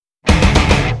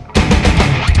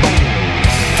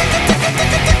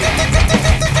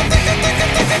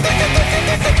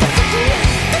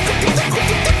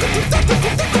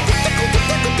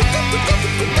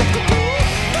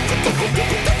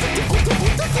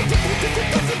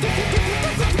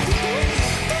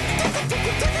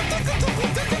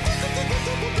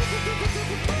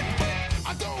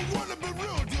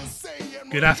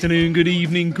Good afternoon, good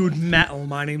evening, good metal.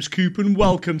 My name's Coop and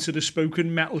welcome to the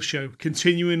Spoken Metal Show.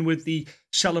 Continuing with the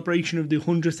celebration of the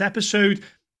 100th episode,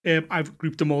 I've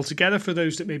grouped them all together. For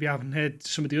those that maybe haven't heard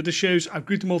some of the other shows, I've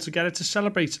grouped them all together to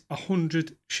celebrate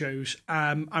 100 shows.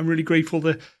 I'm really grateful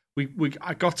that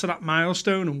I got to that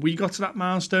milestone and we got to that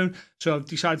milestone, so I've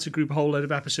decided to group a whole load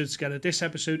of episodes together. This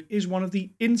episode is one of the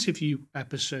interview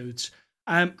episodes.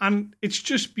 And it's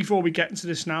just before we get into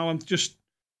this now,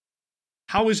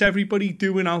 how is everybody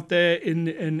doing out there in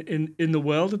the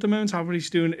world at the moment? How everybody's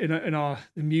doing in the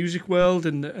music world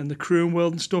and the crewing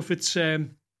world and stuff. It's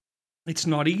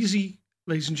not easy,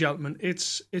 ladies and gentlemen.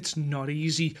 It's not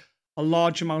easy. A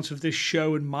large amount of this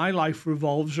show and my life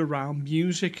revolves around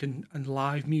music and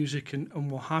live music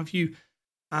and what have you.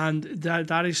 And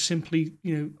that is simply,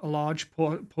 a large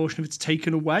portion of it's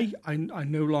taken away. I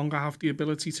no longer have the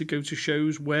ability to go to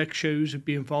shows, work shows, and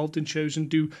be involved in shows and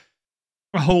do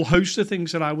a whole host of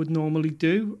things that I would normally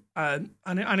do, and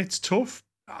it's tough.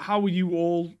 How are you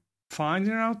all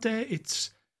finding it out there?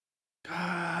 It's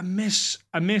I miss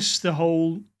the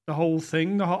whole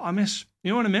thing. I miss,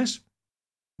 you know what I miss?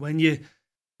 When a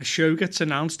show gets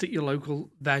announced at your local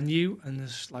venue, and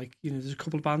there's there's a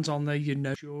couple of bands on there and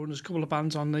there's a couple of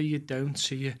bands on there you don't.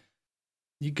 So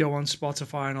you go on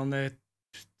Spotify and on their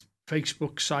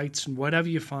Facebook sites and whatever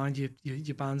you find your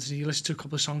bands, and you listen to a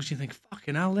couple of songs and you think,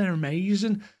 fucking hell, they're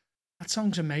amazing. That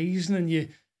song's amazing. And you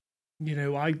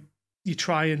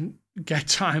try and get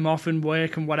time off and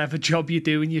work and whatever job you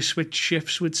do, and you switch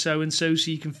shifts with so and so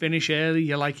you can finish early.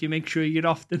 You make sure you're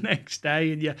off the next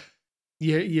day, and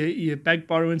you beg,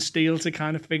 borrow and steal to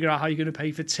kind of figure out how you're going to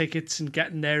pay for tickets and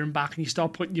getting there and back, and you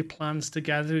start putting your plans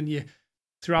together, and you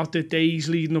throughout the days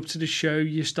leading up to the show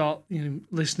you start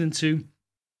listening to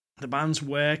the band's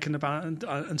work and the band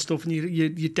and stuff, and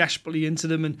you're desperately into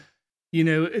them. And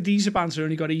these are bands that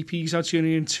only got EPs out, so you're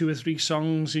only in 2 or 3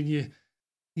 songs, and you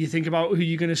think about who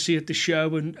you're going to see at the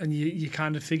show, and you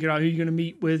kind of figure out who you're going to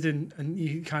meet with, and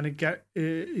you kind of get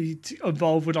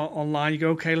involved with online. You go,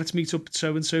 okay, let's meet up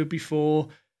so and so before,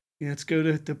 let's go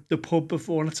to the pub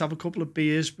before, let's have a couple of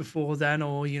beers before then,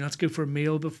 or let's go for a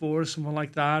meal before or something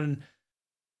like that.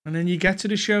 And then you get to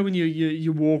the show and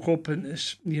you walk up, and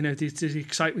there's the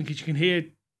excitement, because you can hear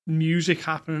music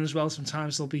happening as well.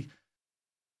 Sometimes they'll be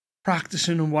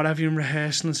practicing and whatever, and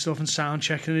rehearsing and stuff and sound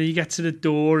checking. And then you get to the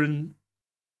door, and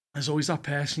there's always that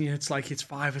person. It's like it's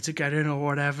 $5 to get in or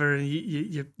whatever, and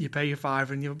you pay your $5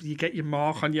 and you get your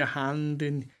mark on your hand,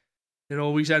 and it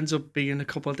always ends up being a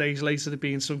couple of days later there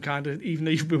being some kind of, even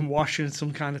though you've been washing,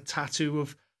 some kind of tattoo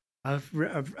of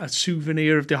a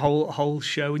souvenir of the whole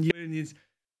show, and you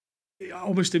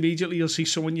almost immediately you'll see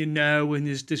someone and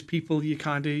there's people you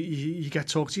get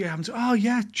talked to. Oh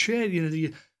yeah, cheer,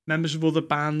 the members of other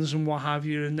bands and what have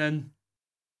you, and then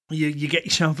you get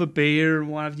yourself a beer and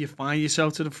whatever. You find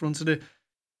yourself to the front of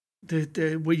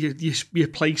the where your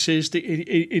place is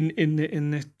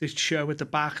in the show at the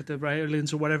back at the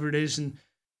railings or whatever it is, and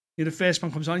the first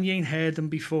band comes on, you ain't heard them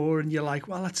before, and you're like,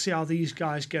 well, let's see how these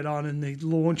guys get on, and they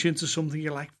launch into something.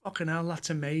 You're like, fucking hell, that's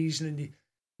amazing, and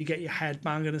you get your head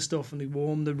banging and stuff, and they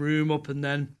warm the room up, and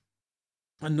then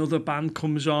another band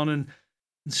comes on, and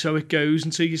so it goes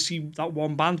until you see that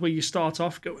one band where you start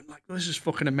off going like, this is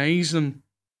fucking amazing.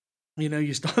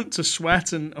 You're starting to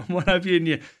sweat and whatever, and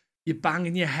you're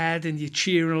banging your head and you're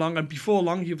cheering along, and before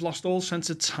long you've lost all sense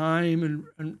of time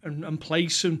and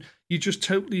place, and you're just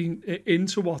totally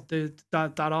into what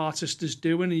that artist is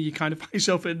doing, and you kind of find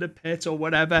yourself in the pit or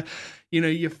whatever,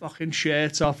 your fucking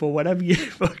shirt off or whatever you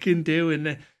fucking do,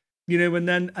 and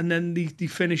and then they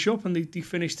finish up and they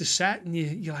finish the set, and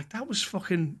you're like, that was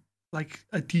fucking like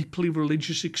a deeply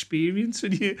religious experience,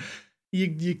 and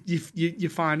you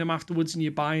find them afterwards, and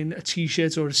you're buying a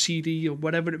t-shirt or a CD or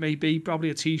whatever it may be,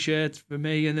 probably a t-shirt for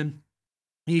me, and then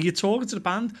you're talking to the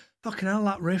band, fucking hell,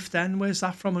 that riff then, where's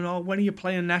that from, and when are you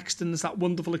playing next? And there's that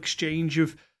wonderful exchange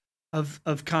of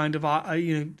kind of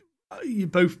you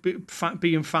both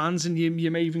being fans, and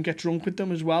you may even get drunk with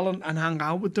them as well and hang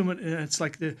out with them, and it's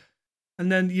like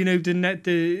and then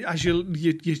as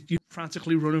you're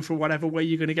frantically running for whatever way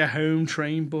you're going to get home,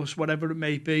 train, bus, whatever it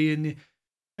may be,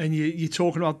 and you're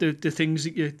talking about the things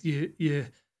that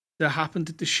that happened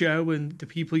at the show and the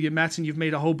people you met, and you've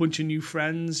made a whole bunch of new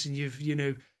friends, and you've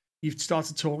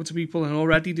started talking to people, and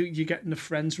already you're getting the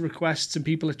friends requests, and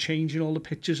people are changing all the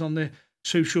pictures on the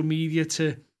social media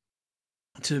to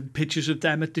pictures of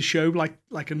them at the show,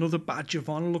 like another badge of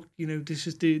honor. Look, this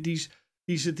is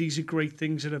these are great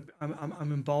things that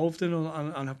I'm involved in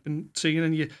and I've been seeing,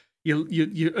 and you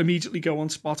immediately go on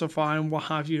Spotify and what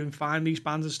have you and find these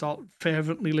bands and start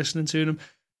fervently listening to them.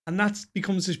 And that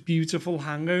becomes this beautiful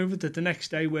hangover that the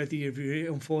next day, whether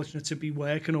you're unfortunate to be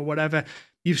working or whatever,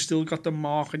 you've still got the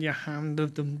mark on your hand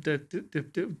of them,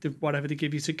 the whatever they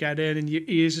give you to get in, and your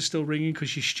ears are still ringing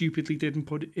because you stupidly didn't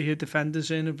put ear defenders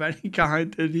in of any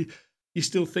kind. And you're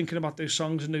still thinking about those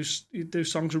songs, and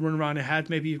those songs are running around your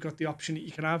head. Maybe you've got the option that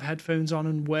you can have headphones on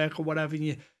and work or whatever,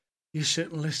 and you're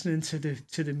sitting listening to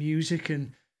the music,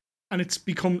 and it's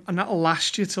become, and that'll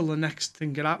last you till the next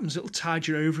thing that happens. It'll tide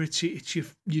you over. It's you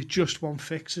just one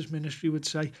fix, as Ministry would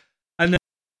say. And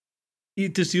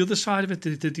then there's the other side of it.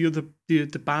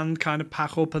 The band kind of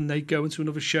pack up and they go into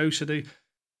another show. So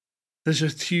there's a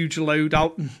huge load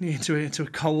out into a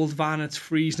cold van. It's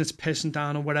freezing, it's pissing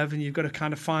down or whatever, and you've got to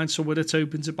kind of find somewhere that's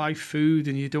open to buy food,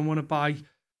 and you don't want to buy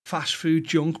fast food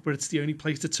junk, but it's the only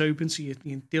place that's open. So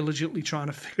you're diligently trying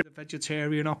to figure the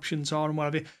vegetarian options are and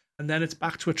whatever. And then it's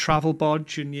back to a travel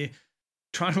bodge, and you're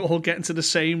trying to all get into the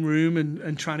same room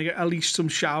and trying to get at least some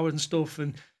shower and stuff.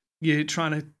 And you're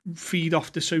trying to feed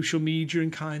off the social media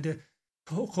and kind of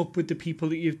hook up with the people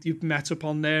that you've met up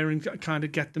on there and kind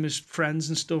of get them as friends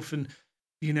and stuff, and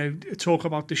talk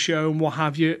about the show and what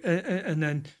have you. And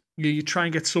then you try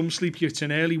and get some sleep. It's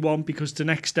an early one because the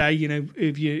next day,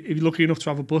 if you're lucky enough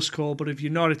to have a bus call, but if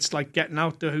you're not, it's like getting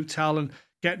out the hotel and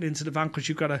getting into the van because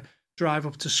you've got to drive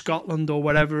up to Scotland or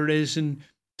whatever it is, and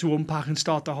to unpack and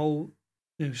start the whole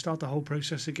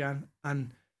process again.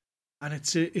 And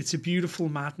it's a beautiful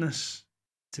madness.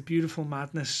 It's a beautiful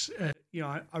madness.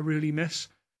 I really miss.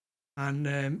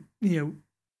 And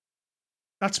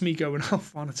that's me going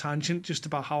off on a tangent just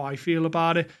about how I feel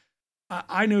about it.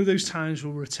 I know those times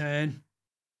will return.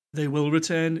 They will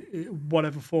return,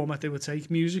 whatever format they will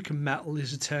take. Music and metal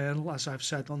is eternal, as I've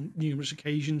said on numerous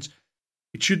occasions.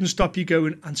 It shouldn't stop you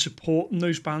going and supporting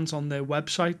those bands on their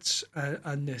websites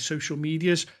and their social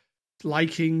medias,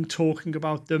 liking, talking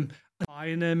about them,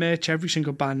 buying their merch. Every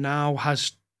single band now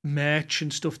has merch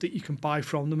and stuff that you can buy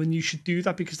from them, and you should do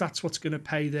that because that's what's going to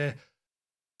pay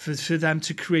for them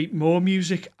to create more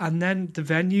music. And then the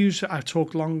venues, I've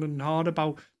talked long and hard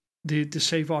about the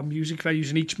Save Our Music venues,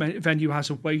 and each venue has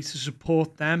a way to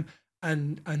support them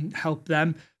and help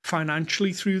them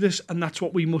financially through this, and that's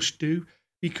what we must do,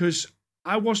 because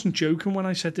I wasn't joking when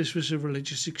I said this was a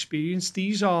religious experience.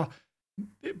 These are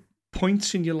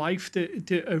points in your life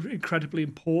that are incredibly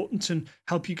important and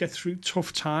help you get through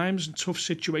tough times and tough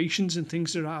situations and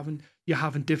things that you're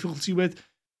having difficulty with.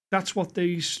 That's what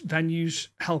these venues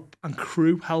help, and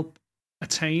crew help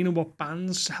attain, and what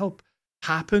bands help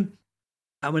happen.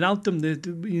 And without them,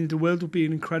 the world would be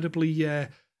an incredibly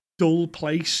dull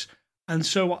place. And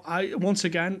so I'd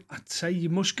say you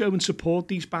must go and support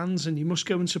these bands, and you must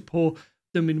go and support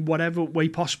them in whatever way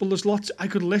possible. There's lots. I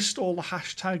could list all the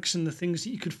hashtags and the things that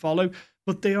you could follow,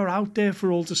 but they are out there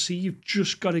for all to see. You've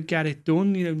just got to get it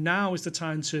done. Now is the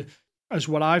time to, as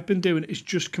what I've been doing, is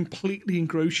just completely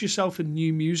engross yourself in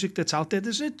new music that's out there.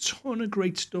 There's a ton of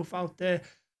great stuff out there.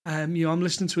 I'm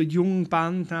listening to a young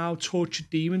band now, Tortured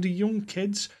Demon, the young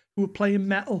kids who are playing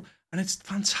metal, and it's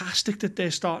fantastic that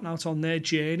they're starting out on their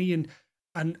journey and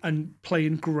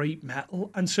playing great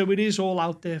metal. And so it is all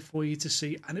out there for you to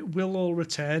see, and it will all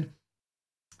return.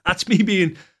 That's me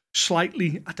being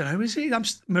slightly, I don't know, I'm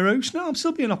morose now. I'm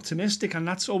still being optimistic, and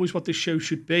that's always what this show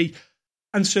should be.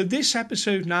 And so this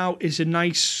episode now is a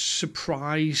nice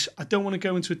surprise. I don't want to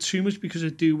go into it too much because I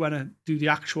do want to do the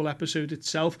actual episode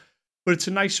itself, but it's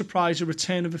a nice surprise, a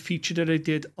return of a feature that I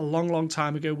did a long, long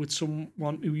time ago with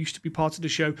someone who used to be part of the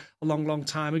show a long, long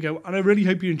time ago. And I really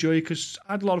hope you enjoy it because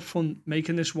I had a lot of fun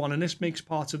making this one, and this makes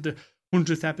part of the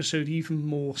 100th episode even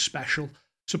more special.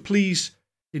 So please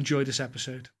enjoy this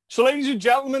episode. So, ladies and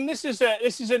gentlemen, this is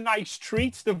a nice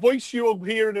treat. The voice you will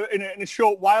hear in a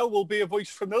short while will be a voice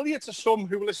familiar to some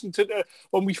who listened to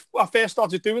when I first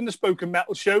started doing the Spoken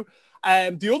Metal show.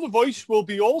 The other voice will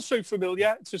be also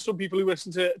familiar to some people who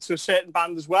listen to a certain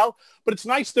band as well. But it's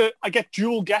nice that I get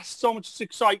dual guests on, which is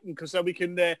exciting because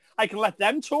then I can let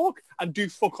them talk and do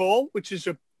fuck all, which is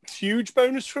a huge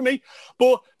bonus for me.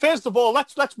 But first of all,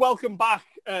 let's welcome back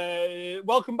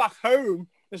home,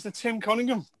 Mr. Tim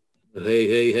Cunningham.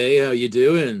 Hey, how you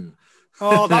doing?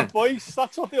 Oh, that voice,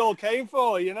 that's what they all came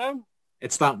for,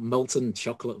 It's that molten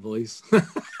chocolate voice.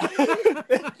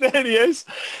 There he is.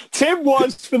 Tim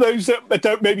was, for those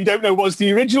that maybe don't know, was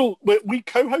the original. We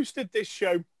co-hosted this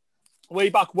show way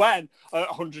back when,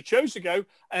 100 shows ago,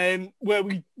 where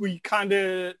we kind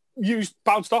of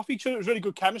bounced off each other. It was really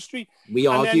good chemistry. We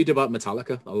argued about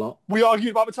Metallica a lot. We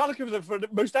argued about Metallica for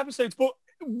most episodes, but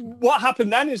what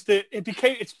happened then is that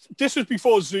this was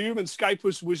before Zoom and Skype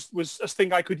was a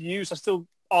thing I could use. I still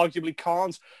arguably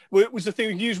can't. It was the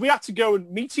thing we used. We had to go and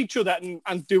meet each other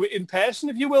and do it in person,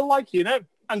 if you will,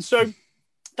 And so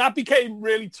that became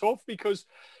really tough because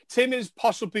Tim is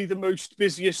possibly the most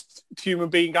busiest human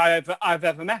being I've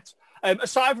ever met.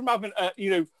 Aside from having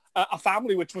a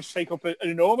family which must take up an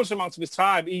enormous amount of his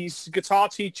time, he's a guitar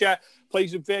teacher,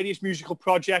 plays in various musical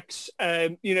projects,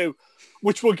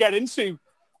 which we'll get into.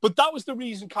 But that was the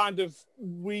reason he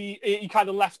kind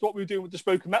of left what we were doing with the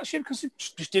Spoken Metal Show, because he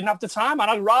just didn't have the time. And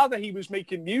I'd rather he was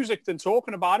making music than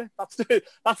talking about it.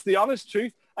 That's the honest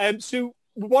truth. So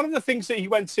one of the things that he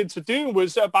went into doing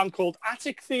was a band called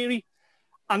Attic Theory.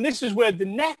 And this is where the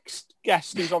next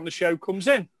guest who's on the show comes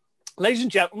in. Ladies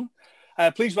and gentlemen,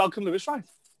 please welcome Lewis Wright.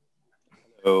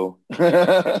 Hello.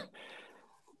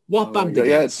 What band again?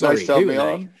 Yeah, it's Sorry, nice to have me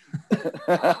on.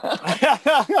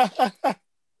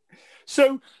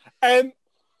 So, I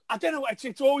don't know.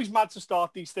 It's always mad to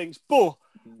start these things, but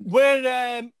we're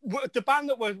the band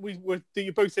that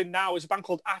you're both in now is a band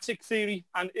called Attic Theory,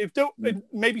 and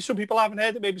maybe some people haven't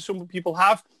heard it, maybe some people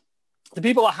have. The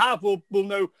people that have will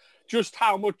know just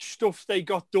how much stuff they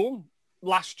got done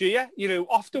last year.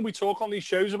 Often we talk on these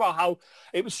shows about how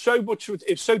it was so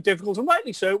difficult, and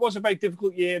rightly so. It was a very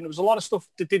difficult year, and there was a lot of stuff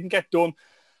that didn't get done.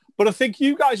 But I think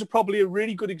you guys are probably a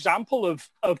really good example of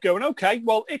going, okay,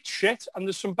 well, it's shit and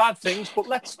there's some bad things, but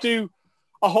let's do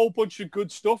a whole bunch of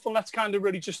good stuff and let's kind of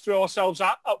really just throw ourselves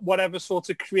at whatever sort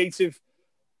of creative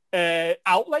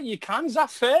outlet you can. Is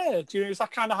that fair? Is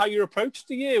that kind of how you approached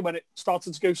the year when it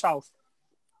started to go south?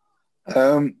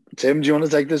 Tim, do you want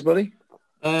to take this, buddy?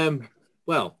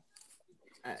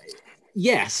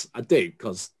 Yes, I do,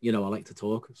 because, I like to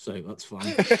talk, so that's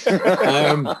fine.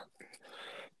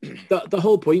 The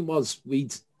whole point was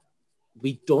we'd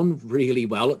done really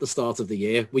well at the start of the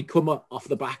year. We'd come off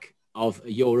the back of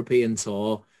a European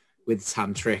tour with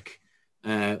Tantric,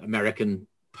 American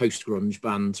post-grunge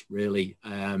band, really.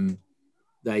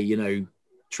 They,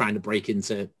 trying to break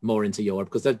more into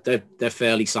Europe, because they're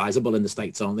fairly sizable in the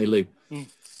States, aren't they, Lou?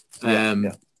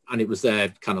 Yeah. And it was their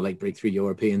kind of like breakthrough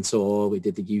European tour. We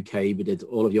did the UK, we did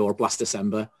all of Europe last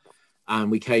December,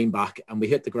 and we came back and we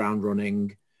hit the ground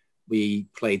running. We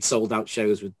played sold out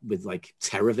shows with like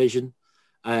TerraVision,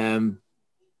 and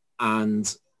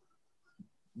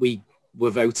we were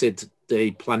voted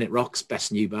the Planet Rock's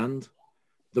best new band,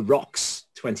 the Rocks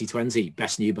 2020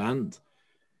 best new band.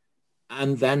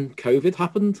 And then COVID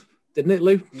happened, didn't it,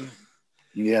 Lou?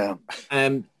 Yeah.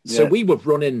 So we were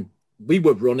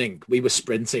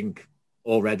sprinting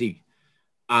already.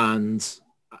 And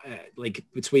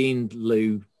between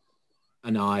Lou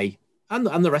and I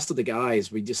and the rest of the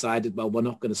guys, we decided, well, we're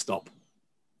not going to stop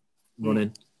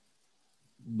running.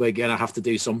 We're going to have to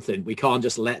do something. We can't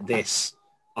just let this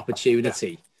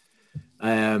opportunity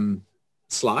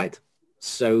slide.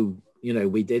 So,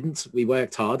 we didn't. We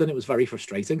worked hard, and it was very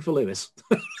frustrating for Lewis.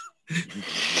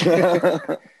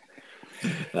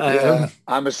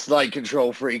 I'm a slight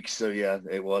control freak, so yeah,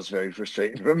 it was very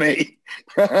frustrating for me.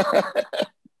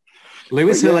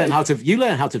 Lewis, you learned how to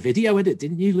video edit,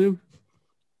 didn't you, Lou?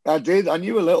 I did. I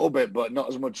knew a little bit, but not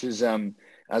as much as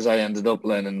I ended up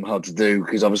learning how to do,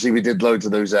 because obviously we did loads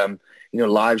of those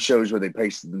live shows where they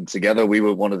pasted them together. We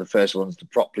were one of the first ones to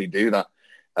properly do that,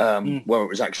 where it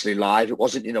was actually live. It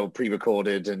wasn't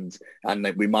pre-recorded and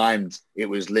we mimed. It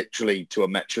was literally to a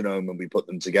metronome and we put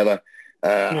them together.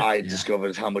 I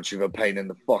discovered how much of a pain in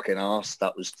the fucking arse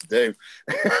that was to do.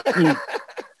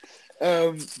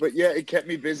 But yeah, it kept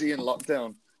me busy in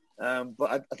lockdown.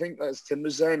 But I think, as Tim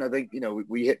was saying, I think,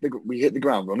 we hit the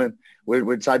ground running. We're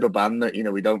the type of band that,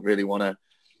 we don't really want to,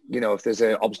 if there's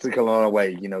an obstacle on our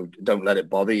way, don't let it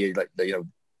bother you.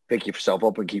 Pick yourself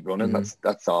up and keep running. Mm-hmm.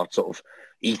 That's our sort of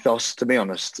ethos, to be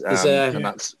honest. And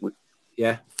that's...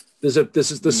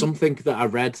 There's something that I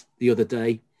read the other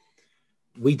day.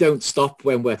 We don't stop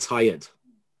when we're tired.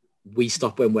 We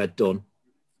stop when we're done.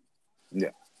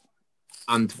 Yeah.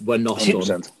 And we're not 100%.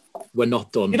 done. We're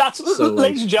not done. Yeah,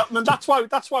 ladies and gentlemen, that's why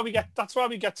we get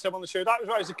Tim on the show. That was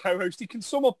why, as a co-host, he can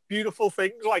sum up beautiful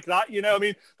things like that.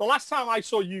 The last time I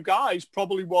saw you guys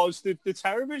probably was the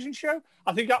TerraVision show.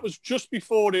 I think that was just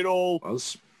before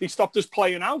he stopped us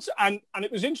playing out, and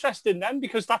it was interesting then,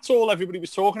 because that's all everybody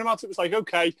was talking about. It was like,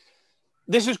 okay,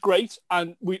 this is great,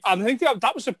 and I think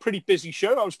that was a pretty busy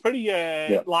show. That was pretty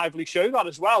lively show, that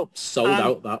as well. Sold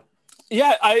out, that.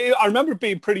 Yeah, I remember it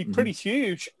being pretty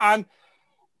huge, and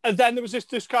then there was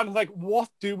this kind of like, what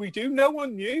do we do? No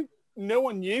one knew,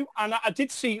 and I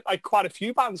did see like quite a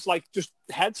few bands like just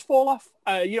heads fall off,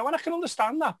 and I can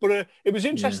understand that, but it was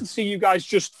interesting to see you guys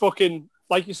just fucking,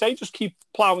 like you say, just keep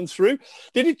plowing through.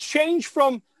 Did it change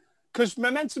from? Because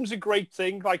momentum's a great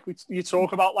thing, like you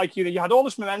talk about, like, you had all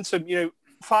this momentum,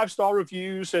 5-star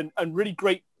reviews and really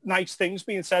great, nice things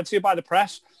being said to you by the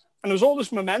press. And there was all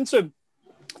this momentum.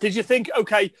 Did you think,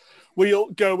 okay, we'll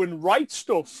go and write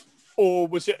stuff? Or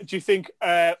do you think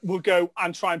we'll go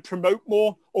and try and promote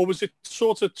more? Or was it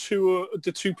sort of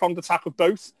the two-pronged attack of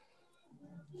both?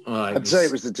 I'd say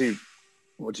it was the two.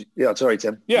 Yeah, sorry,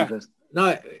 Tim. Yeah. No,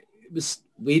 it was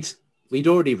we'd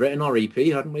already written our EP,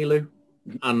 hadn't we, Lou?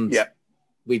 And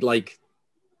we'd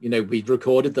we'd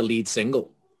recorded the lead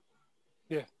single.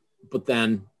 Yeah. But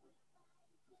then,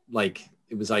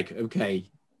 it was like, okay,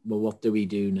 well, what do we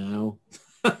do now?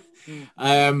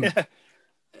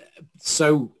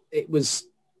 So it was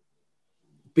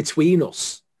between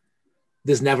us.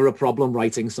 There's never a problem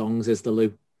writing songs, is there,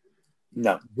 Lou?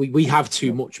 No. We have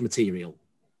too much material.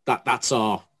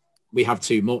 We have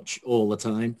too much all the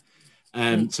time.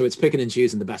 So it's picking and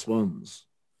choosing the best ones.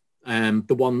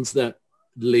 The ones that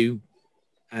Lou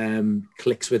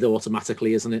clicks with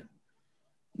automatically, isn't it?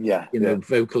 Yeah.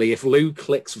 Vocally. If Lou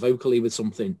clicks vocally with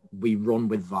something, we run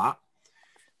with that.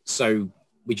 So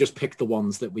we just picked the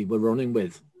ones that we were running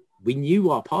with. We knew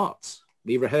our parts.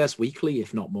 We rehearsed weekly,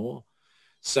 if not more.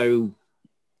 So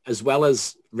as well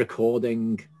as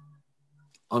recording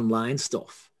online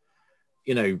stuff,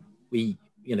 we,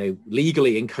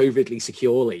 legally and covidly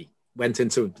securely went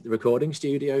into the recording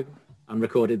studio and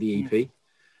recorded the EP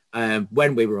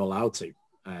when we were allowed to,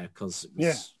 because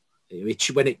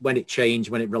when it changed,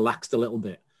 when it relaxed a little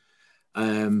bit.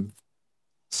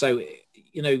 So,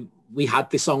 we had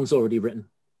the songs already written.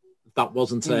 That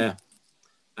wasn't there.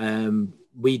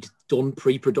 We'd done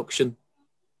pre-production,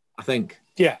 I think.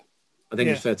 Yeah. I think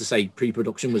it's fair to say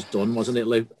pre-production was done, wasn't it,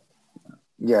 Lou?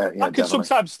 Yeah, that can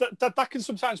sometimes that can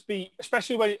sometimes be,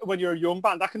 especially when you're a young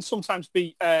band, that can sometimes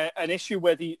be an issue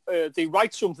where they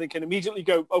write something and immediately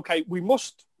go, okay, we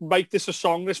must make this a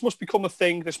song. This must become a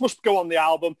thing. This must go on the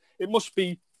album. It must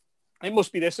be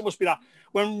this. It must be that.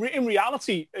 When in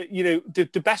reality,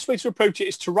 the best way to approach it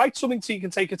is to write something so you can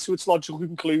take it to its logical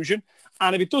conclusion.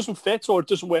 And if it doesn't fit or it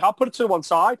doesn't work, I'll put it to one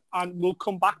side and we'll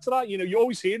come back to that. You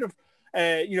always hear of,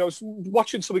 I was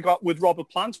watching something with Robert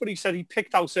Plant where he said he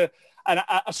picked out a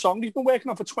song he's been working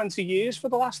on for 20 years for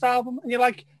the last album. And you're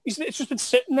like, it's just been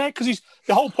sitting there because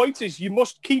the whole point is you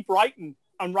must keep writing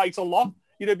and write a lot,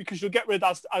 because you'll get rid,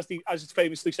 as it's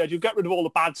famously said, you'll get rid of all the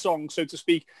bad songs, so to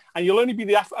speak, and you'll only be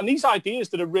the effort. And these ideas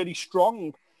that are really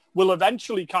strong will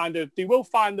eventually they will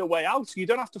find their way out. So you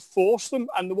don't have to force them.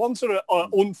 And the ones that are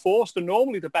unforced are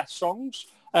normally the best songs.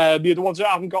 The ones that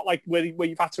haven't got where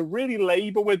you've had to really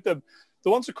labour with them. The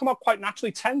ones that come out quite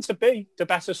naturally tend to be the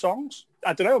better songs.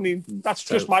 I don't know. I mean, that's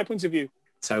just my point of view.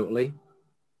 Totally.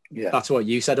 Yeah. That's what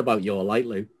you said about Your Light,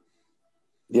 Lou.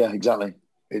 Yeah, exactly.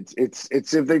 It's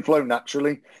if they flow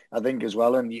naturally, I think, as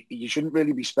well. And you shouldn't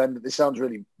really be spending, this sounds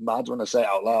really mad when I say it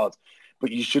out loud,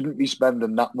 but you shouldn't be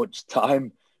spending that much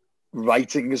time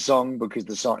writing a song, because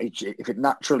the song, if it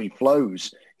naturally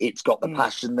flows, it's got the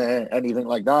passion there, anything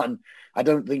like that. And I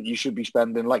don't think you should be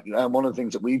spending, one of the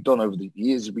things that we've done over the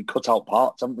years is we cut out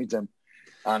parts, haven't we, Tim?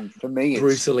 And for me,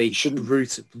 we've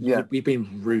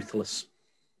been ruthless.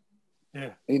 Yeah.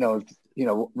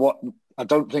 What I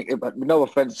don't think, no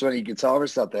offense to any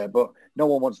guitarists out there, but no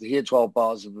one wants to hear 12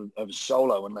 bars of a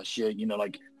solo unless you're,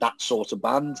 that sort of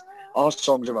band. Our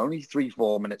songs are only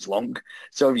 3-4 minutes long.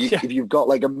 So if you've got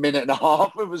a minute and a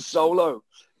half of a solo,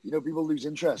 people lose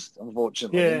interest,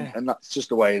 unfortunately. Yeah. And that's just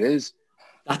the way it is.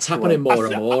 That's happening more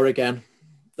and more again.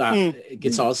 That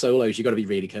guitar solos, you've got to be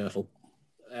really careful.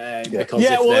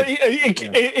 It's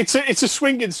a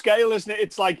swinging scale, isn't it?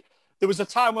 It's like there was a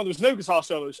time when there was no guitar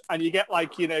solos, and you get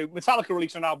Metallica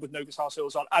released an album with no guitar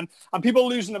solos on, and people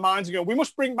losing their minds and going, we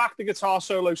must bring back the guitar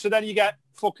solo. So then you get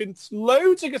fucking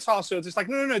loads of guitar solos. It's like,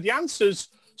 no. The answer's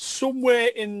somewhere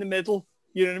in the middle.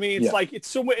 You know what I mean? It's it's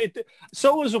somewhere.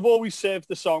 Solos have always served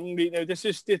the song. This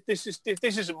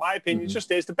isn't my opinion. It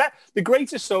just is the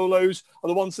greatest solos are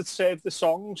the ones that serve the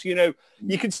songs. You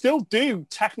can still do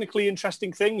technically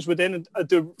interesting things within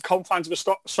the confines of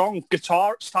a song,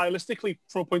 guitar stylistically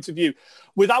from a point of view,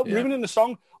 without ruining the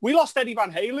song. We lost Eddie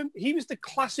Van Halen. He was the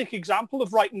classic example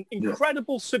of writing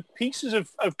incredible pieces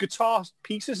of guitar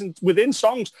pieces and within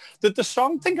songs that the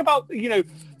song, think about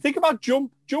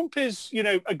Jump. Jump is,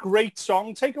 a great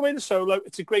song. Take away the solo.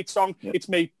 It's a great song. Yep. It's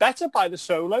made better by the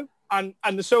solo, and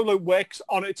the solo works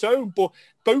on its own, but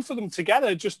both of them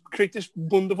together just create this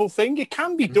wonderful thing. It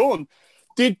can be done.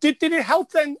 Did it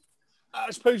help then? I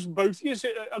suppose both of you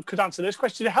could answer this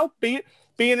question. Did it help being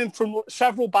in from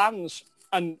several bands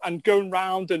and going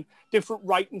around and different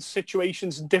writing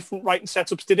situations and different writing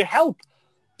setups? Did it help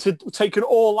to take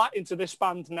all that into this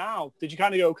band now? Did you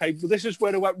kind of go, okay, well, this is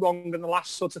where it went wrong and the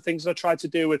last sorts of things I tried to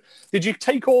do? And did you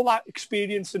take all that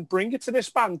experience and bring it to this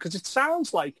band? Because it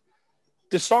sounds like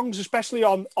the songs, especially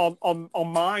on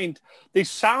Mind, they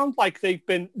sound like they've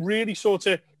been really sort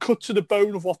of cut to the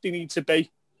bone of what they need to be.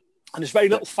 And it's very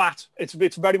little fat. It's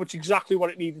very much exactly what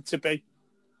it needed to be.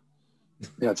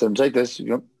 Yeah, Tim, take this.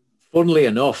 Yep. Funnily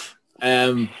enough,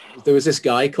 there was this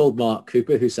guy called Mark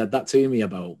Cooper who said that to me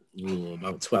about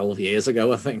 12 years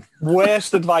ago, I think.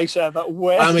 Worst advice ever.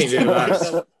 Worst advice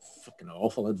ever. Fucking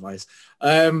awful advice.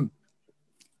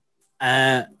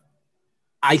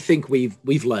 I think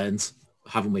we've learned,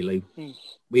 haven't we, Lou?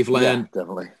 We've learned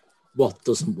definitely what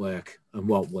doesn't work and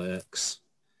what works.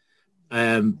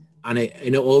 And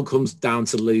it all comes down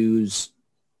to Lou's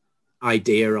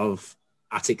idea of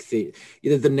Attic Theatre.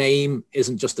 The name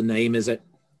isn't just a name, is it?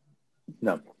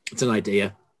 No. It's an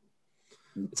idea.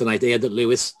 It's an idea that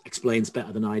Lewis explains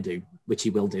better than I do, which he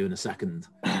will do in a second.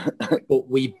 But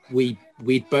we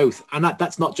both, and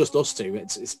that's not just us two.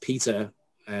 It's Peter,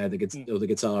 the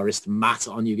guitarist, Matt,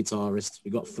 our new guitarist.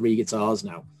 We've got 3 guitars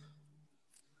now.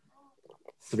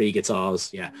 3 guitars,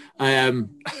 yeah. And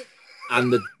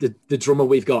the drummer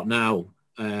we've got now,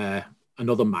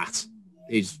 another Matt,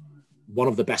 is one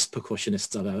of the best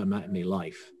percussionists I've ever met in my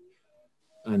life.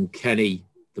 And Kenny,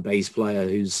 the bass player,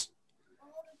 who's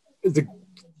the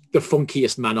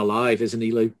funkiest man alive, isn't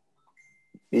he, Lou?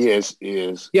 He is.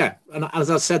 Yeah, and as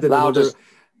I said, loudest.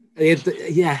 He's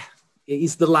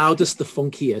the loudest, the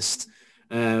funkiest,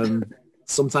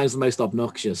 sometimes the most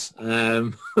obnoxious.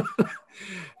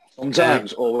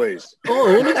 Sometimes, always.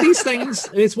 All of these things.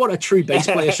 It's what a true bass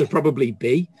player should probably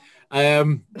be.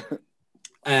 But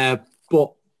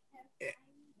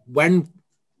when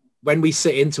we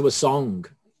sit into a song,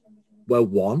 we're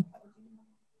one,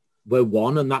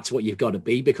 and that's what you've got to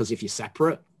be, because if you're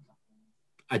separate,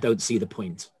 I don't see the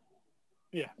point.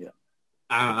 Yeah.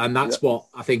 And that's what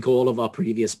I think all of our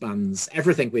previous bands,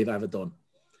 everything we've ever done,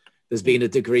 there's been a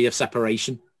degree of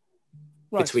separation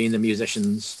between the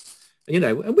musicians.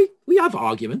 And we have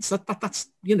arguments. That's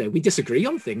we disagree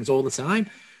on things all the time.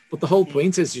 But the whole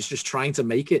point is just trying to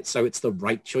make it so it's the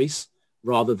right choice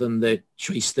rather than the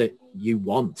choice that you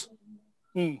want.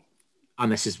 And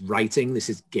this is writing, this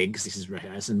is gigs, this is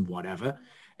rehearsing, whatever.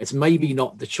 It's maybe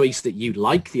not the choice that you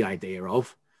like the idea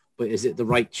of, but is it the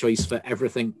right choice for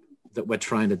everything that we're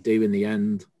trying to do in the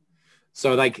end?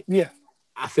 So I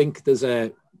think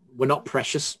we're not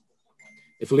precious.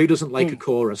 If Lou doesn't like a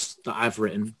chorus that I've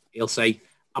written, he'll say,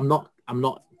 I'm not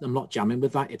jamming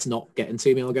with that. It's not getting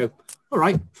to me. I'll go, all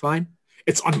right, fine.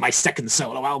 It's on my second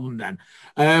solo album then.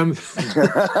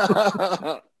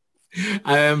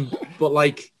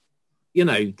 But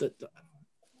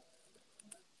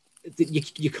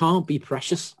you can't be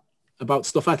precious about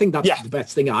stuff. I think that's the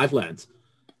best thing I've learned.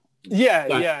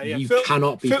 Yeah. You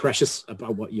cannot be precious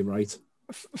about what you write.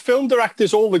 Film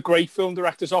directors, all the great film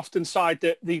directors often side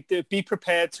that they be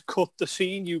prepared to cut the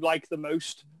scene you like the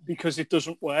most because it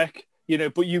doesn't work,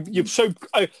 but you've so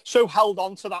held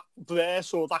on to that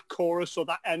verse or that chorus or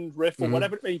that end riff or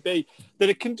whatever it may be that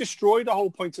it can destroy the whole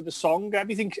point of the song.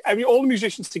 All the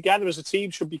musicians together as a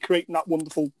team should be creating that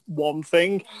wonderful one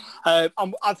thing. And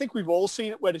I think we've all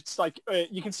seen it where it's like,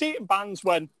 you can see it in bands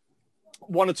when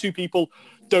 1 or 2 people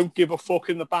don't give a fuck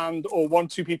in the band, or 1 or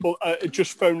 2 people are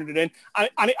just phoning it in.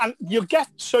 And you'll get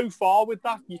so far with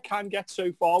that. You can get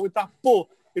so far with that. But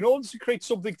in order to create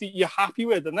something that you're happy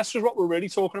with, and this is what we're really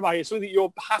talking about here, something that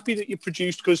you're happy that you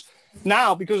produced, because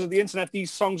now, because of the internet,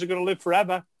 these songs are going to live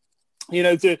forever.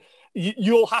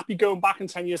 You're happy going back in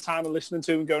 10 years' time and listening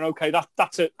to and going, okay,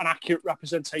 that's an accurate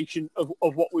representation of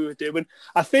what we were doing.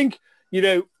 I think,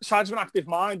 Signs of an Active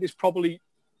Mind is probably...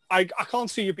 I can't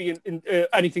see you being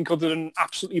anything other than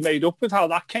absolutely made up with how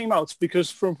that came out, because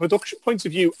from a production point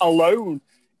of view alone,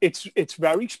 it's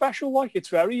very special. It's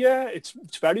very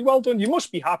well done. You must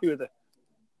be happy with it.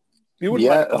 You wouldn't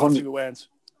let it go weren't.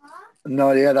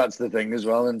 No, yeah, that's the thing as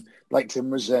well. And like Tim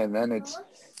was saying, then it's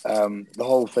the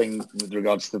whole thing with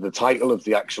regards to the title of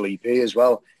the actual EP as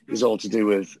well is all to do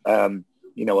with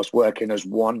us working as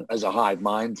one, as a hive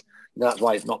mind. And that's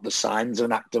why it's not the signs of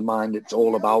an active mind. It's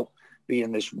all about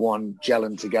being this one,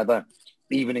 gelling together,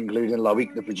 even including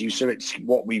Loic, the producer. It's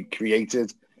what we've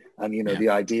created, and the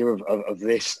idea of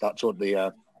this. That's what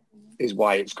is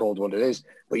why it's called what it is.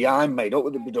 But yeah, I'm made up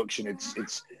with the production.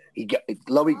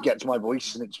 Loic gets my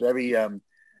voice, and it's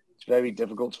very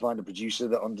difficult to find a producer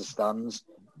that understands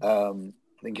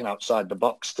thinking outside the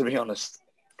box. To be honest,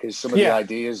 because some of the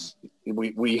ideas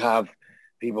we have,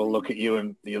 people look at you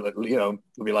and they'll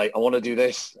be like, I want to do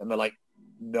this, and they're like,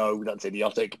 no, that's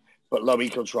idiotic. But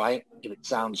Loic will try it. If it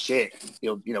sounds shit,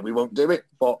 we won't do it.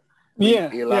 But he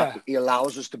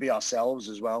allows us to be ourselves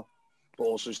as well. but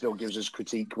also still gives us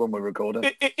critique when we're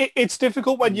recording. It's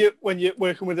difficult when you're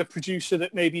working with a producer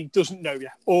that maybe doesn't know you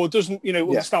or doesn't,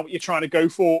 understand what you're trying to go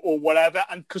for or whatever.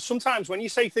 And because sometimes when you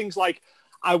say things like,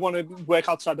 I want to work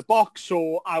outside the box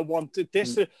or I want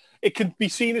this, it can be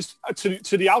seen as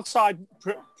to the outside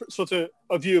sort of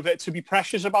a view of it, to be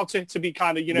precious about it, to be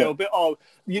kind of, a bit,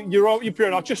 you're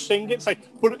not just singing. It's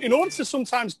like, but in order to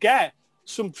sometimes get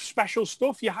some special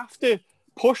stuff, you have to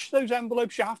push those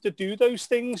envelopes. You have to do those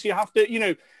things. You have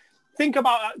to, think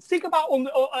about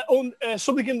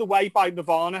Something in the Way by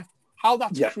Nirvana. How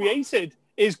that's created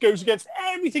goes against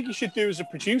everything you should do as a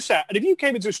producer. And if you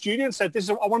came into a studio and said,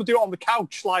 I want to do it on the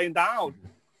couch, lying down,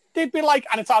 they'd be like,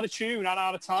 and it's out of tune and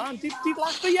out of time. They'd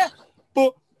laugh at you.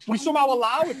 But we somehow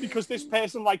allow it because this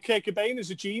person like Kurt Cobain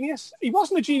is a genius. He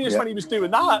wasn't a genius when he was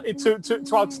doing that to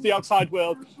the outside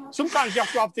world. Sometimes you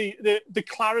have to have the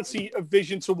clarity of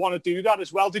vision to want to do that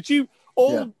as well. Did you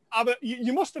all have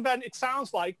you must have been, it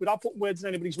sounds like, without putting words in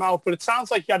anybody's mouth, but it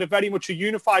sounds like you had a very much a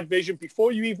unified vision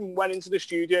before you even went into the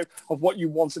studio of what you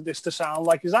wanted this to sound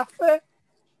like. Is that fair?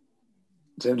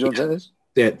 Tim, do you want to say this?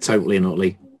 Yeah, totally and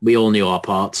utterly. We all knew our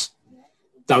parts.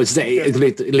 That was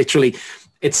literally,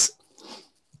 it's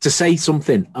to say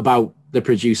something about the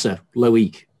producer,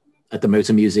 Loic, at the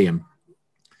Motor Museum.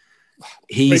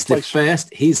 He's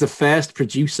the first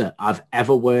producer I've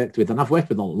ever worked with, and I've worked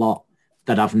with a lot,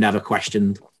 that I've never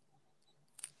questioned.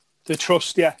 The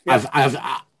trust, yeah.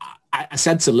 I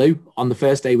said to Lou on the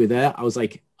first day we were there, I was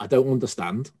like, I don't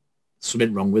understand.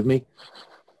 Something wrong with me.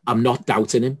 I'm not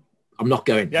doubting him. I'm not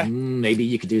going, maybe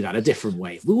you could do that a different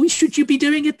way. Well, should you be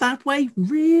doing it that way?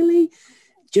 Really?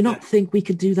 Do you not think we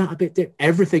could do that a bit different?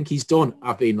 Everything he's done,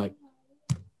 I've been like,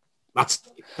 that's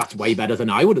way better than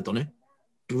I would have done it.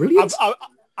 Brilliant.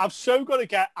 I've so got to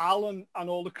get Alan and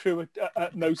all the crew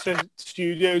at Motor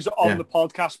Studios on the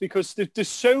podcast, because there's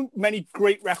so many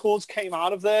great records came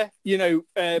out of there.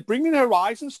 Bringing the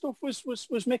Horizon stuff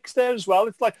was mixed there as well.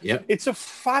 It's like, it's a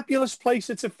fabulous place.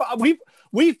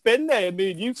 We've been there,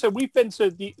 me and you, so we've been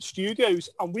to the studios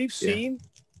and we've seen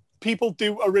people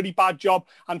do a really bad job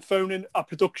and phone in a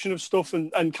production of stuff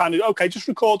and kind of, okay, just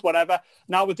record whatever.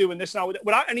 Now we're doing this now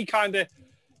without any kind of,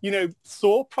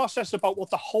 thought process about what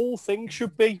the whole thing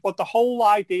should be, what the whole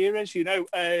idea is,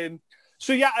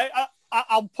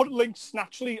 I'll put links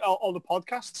naturally on the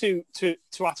podcast to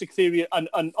Attic Theory and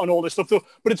all this stuff,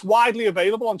 but it's widely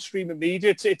available on streaming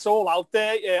media. It's all out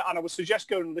there, and I would suggest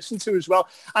going and listen to it as well.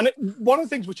 And one of the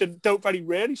things which I don't very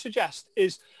rarely suggest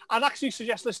is I'd actually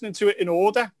suggest listening to it in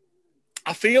order.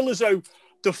 I feel as though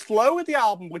the flow of the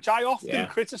album, which I often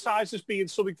criticize as being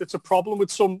something that's a problem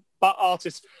with some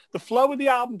artists, the flow of the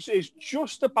albums is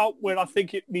just about where I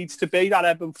think it needs to be, that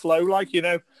ebb and flow, I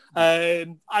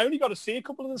only got to see a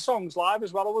couple of the songs live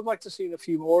as well. I would like to see a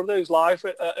few more of those live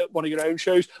at one of your own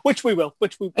shows, which we will.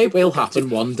 It will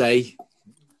happen one day.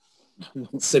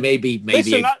 So maybe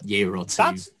listen, a year or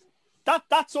two.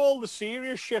 That's all the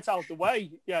serious shit out the way.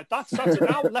 Yeah, that's it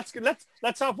now.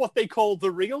 Let's have what they call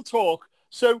the real talk.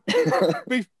 So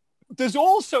there's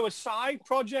also a side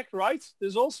project, right?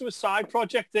 There's also a side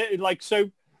project there.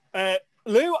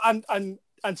 Lou and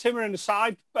Tim are in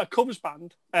a covers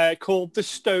band called the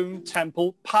Stone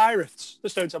Temple Pirates. The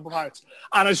Stone Temple Pirates.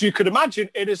 And as you could imagine,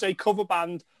 it is a cover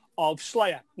band of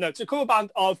Slayer. No, it's a cover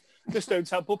band of the Stone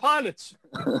Temple Pilots.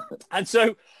 And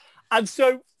so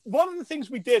one of the things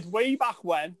we did way back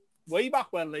when,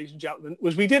 ladies and gentlemen,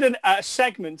 was we did a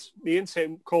segment, me and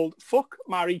Tim, called Fuck,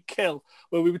 Marry, Kill,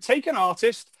 where we would take an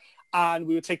artist and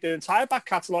we would take their entire back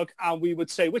catalogue and we would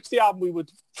say which the album we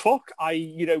would fuck,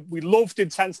 we loved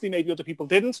intensely, maybe other people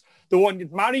didn't, the one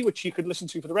you'd marry, which you could listen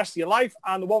to for the rest of your life,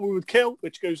 and the one we would kill,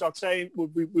 which goes out saying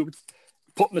we would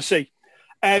put in the sea.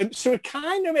 So it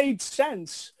kind of made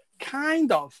sense, we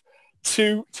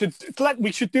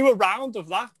should do a round of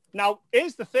that. Now,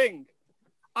 here's the thing.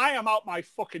 I am out my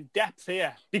fucking depth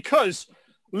here because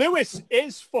Lewis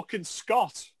is fucking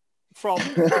Scott from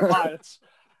the Pirates.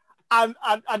 And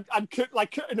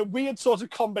like in a weird sort of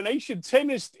combination, Tim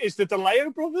is the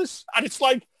DeLeo brothers. And it's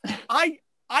like, I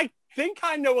think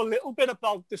I know a little bit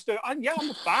about this. And yeah, I'm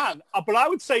a fan. But I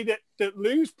would say that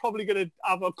Lou's probably going to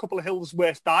have a couple of hills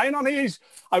worth dying on here.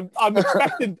 I'm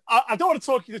expecting, I don't want to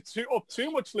talk you up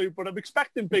too much, Lou, but I'm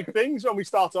expecting big things when we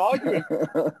start arguing.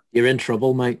 You're in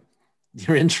trouble, mate.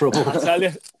 You're in trouble. I tell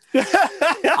you.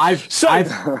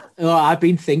 I've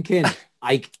been thinking,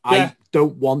 I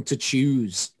don't want to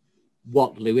choose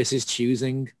what Lewis is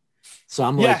choosing. So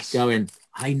I'm going,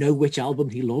 I know which album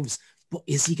he loves, but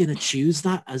is he going to choose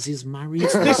that as his married?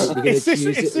 It's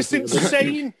this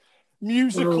insane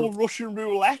musical Russian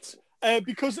roulette.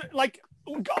 Because like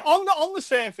on the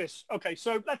surface, okay,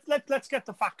 so let's get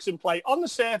the facts in play. On the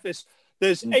surface,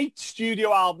 there's 8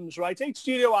 studio albums, right? 8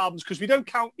 studio albums, because we don't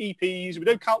count EPs, we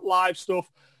don't count live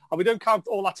stuff, and we don't count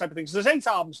all that type of thing. So there's 8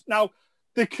 albums. Now,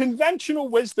 the conventional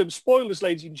wisdom, spoilers,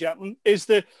 ladies and gentlemen, is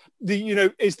the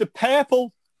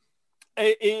Purple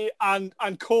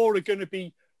and Core are going to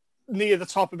be near the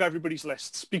top of everybody's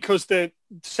lists because they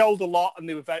sold a lot and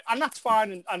they were and that's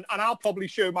fine. And I'll probably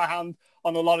show my hand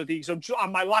on a lot of these and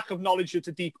my lack of knowledge of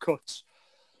the deep cuts.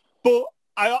 But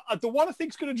the one I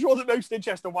think is going to draw the most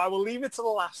interest, and why we'll leave it to the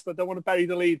last, I don't want to bury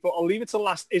the lead, but I'll leave it to the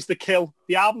last, is The Kill,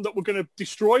 the album that we're going to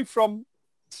destroy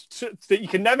that you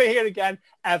can never hear again,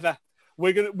 ever.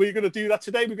 We're gonna do that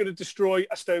today. We're going to destroy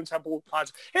a Stone Temple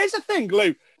Pilots. Here's the thing,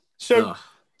 Lou. So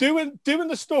doing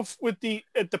the stuff with the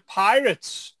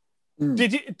Pirates,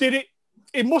 did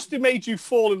it must have made you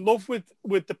fall in love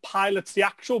with the Pilots, the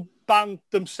actual band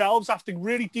themselves, after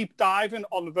really deep diving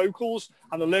on the vocals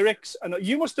and the lyrics. And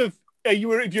you must have,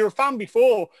 if you're a fan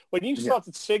before, when you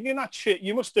started singing that shit,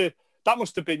 that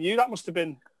must have been you. That must have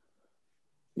been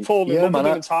falling in love with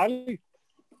them entirely.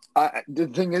 The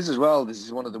thing is, as well, this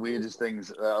is one of the weirdest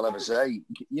things I'll ever say.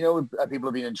 You know, people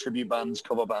have been in tribute bands,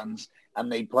 cover bands, and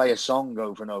they play a song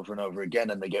over and over and over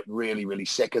again, and they get really, really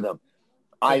sick of them.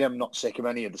 I am not sick of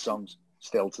any of the songs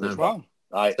still to this day.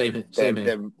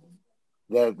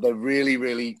 They're really,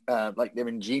 really like they're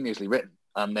ingeniously written,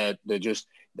 and they're just.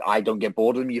 I don't get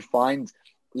bored of them. You find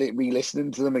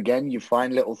re-listening to them again, you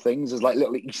find little things. There's like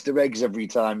little Easter eggs every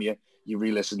time you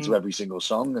re-listen to every single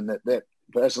song, and they're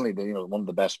personally, they're one of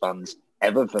the best bands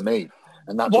ever for me,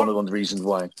 and that's one of the reasons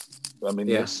why. I mean,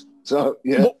 yes. So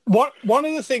yeah. One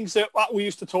of the things that we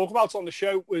used to talk about on the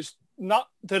show was not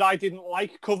that I didn't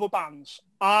like cover bands.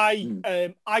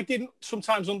 I didn't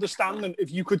sometimes understand them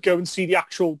if you could go and see the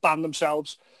actual band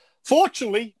themselves.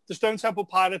 Fortunately, the Stone Temple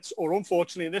Pilots, or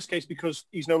unfortunately in this case because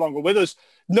he's no longer with us,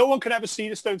 no one can ever see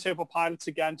the Stone Temple Pilots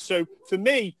again. So for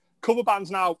me, cover bands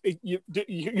now,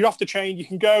 you're off the chain. You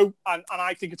can go, and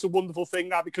I think it's a wonderful thing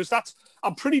now because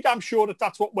I'm pretty damn sure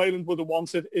that's what Wayland would have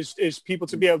wanted is people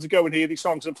to be able to go and hear these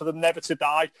songs and for them never to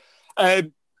die.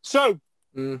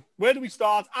 Where do we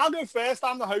start? I'll go first.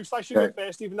 I'm the host. I should go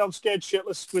first, even though I'm scared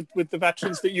shitless with the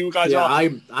veterans that you guys are.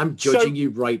 I'm judging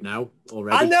you right now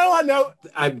already. I know.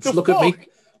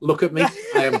 Look at me.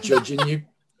 I am judging you.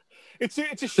 It's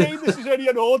a shame this is only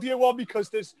an audio one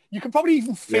because you can probably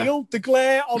even feel the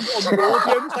glare on the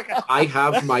audio. It's like I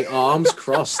have my arms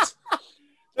crossed.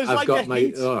 I've got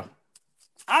my.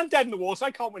 I'm dead in the water.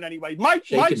 I can't win anyway. My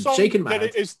song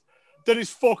that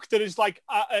is fucked. That is like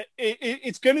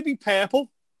it's going to be Purple,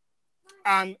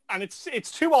 and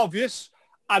it's too obvious.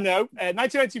 I know.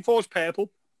 1994's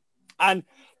Purple, and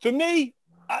for me,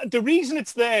 the reason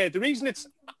it's there,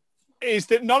 is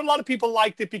that not a lot of people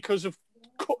liked it because of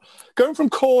going from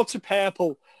Core to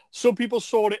Purple. Some people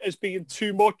saw it as being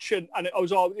too much, and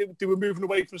they were moving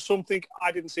away from something.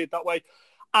 I didn't see it that way,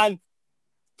 and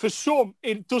for some,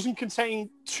 it doesn't contain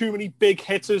too many big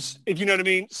hitters, if you know what I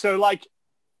mean. So like,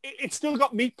 it's still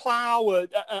got Meat Plow,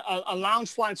 a Lounge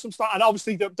Fly, and some stuff, and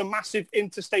obviously the massive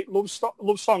Interstate love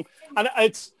song, and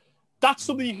that's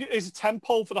something is a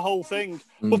tempo for the whole thing.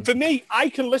 But for me, I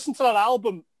can listen to that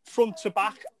album front to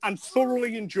back and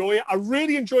thoroughly enjoy it. I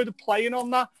really enjoy the playing on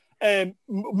that,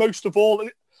 most of all.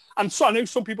 And so I know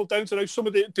some people don't. I know some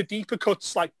of the deeper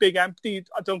cuts, like Big Empty,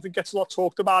 I don't think gets a lot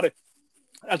talked about it.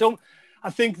 I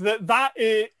think that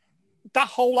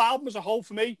whole album as a whole,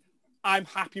 for me, I'm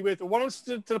happy with. The one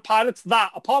to the Pilots,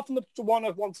 that, apart from the one I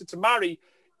wanted to marry,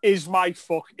 is my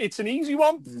fuck. It's an easy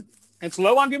one. It's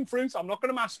low-hanging fruit. I'm not going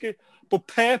to mask it. But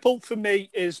Purple, for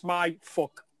me, is my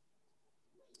fuck.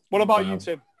 What about you,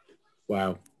 Tim?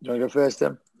 Wow. Do you want to go first,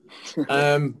 Tim?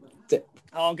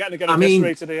 I'm getting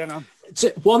eviscerated here now.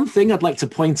 One thing I'd like to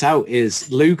point out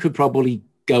is Lou could probably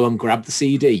go and grab the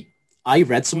CD. I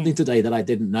read something today that I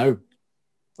didn't know.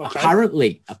 Okay.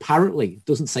 Apparently, it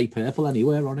doesn't say Purple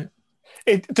anywhere on it.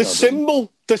 The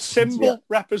symbol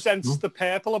represents the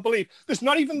purple, I believe. There's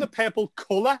not even the purple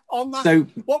colour on that. So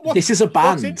this is a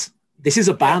band. This is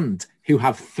a band who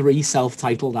have 3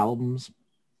 self-titled albums.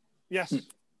 Yes.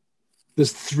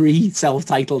 There's 3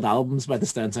 self-titled albums by the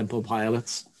Stone Temple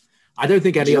Pilots. I don't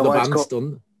think any other band's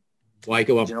done. Why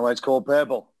go on? Do you know why it's called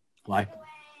Purple? Why?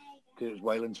 Because it was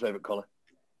Wayland's favourite colour.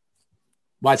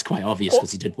 Well, it's quite obvious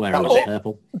because he did wear a lot of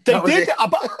purple. They did.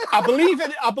 I believe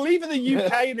in the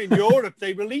UK and in Europe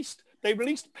they released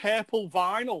purple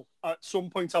vinyl at some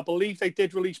point. I believe they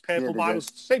did release purple vinyl,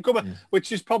 same cover,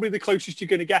 which is probably the closest you're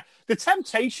going to get. The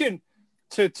temptation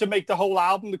to make the whole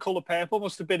album the colour purple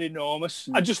must have been enormous.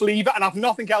 I just leave it and have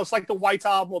nothing else like the white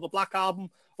album or the black album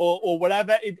or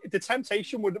whatever. The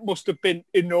temptation must have been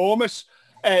enormous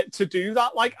to do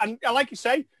that. Like you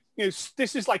say,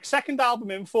 this is like second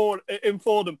album in for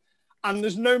them. And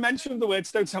there's no mention of the word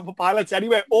Stone Temple Pilots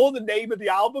anywhere, or the name of the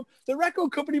album. The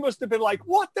record company must have been like,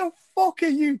 what the fuck are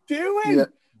you doing? Yeah.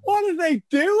 What are they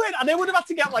doing? And they would have had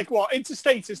to get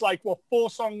Interstate is 4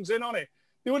 songs in on it.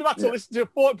 They would have had to listen to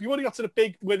 4. If you would have got to the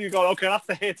big, where you go, okay, that's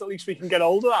the hit, at least we can get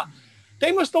hold of that.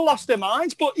 They must have lost their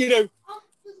minds. But, and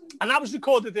that was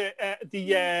recorded at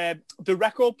the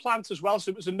record plant as well. So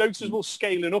it was a noticeable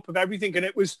scaling up of everything.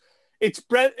 And it's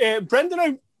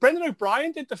Brendan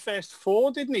O'Brien did the first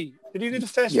 4, didn't he? Did he do the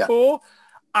first 4?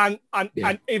 And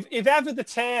if ever the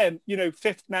term,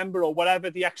 fifth member or whatever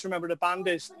the extra member of the band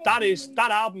is, that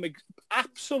album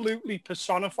absolutely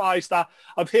personifies that,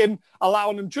 of him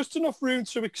allowing them just enough room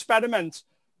to experiment,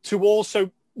 to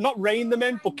also not rein them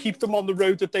in, but keep them on the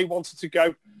road that they wanted to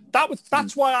go.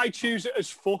 That's why I choose it as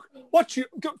fuck.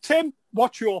 Tim,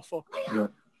 what's your fuck?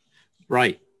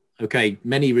 Right. Okay.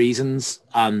 Many reasons,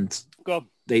 and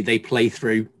they play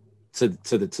through to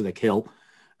the kill.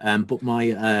 But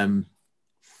my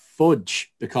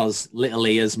fudge, because little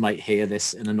ears might hear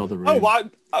this in another room. Oh, why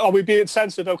are we being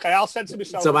censored? Okay, I'll censor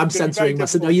myself. So I'm censoring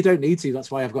myself. No, you don't need to.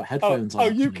 That's why I've got headphones on. Oh,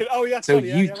 you can. Oh, yeah. So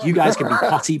you guys can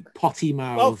be potty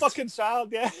mouthed. Oh, fucking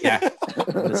sound, yeah. Yeah.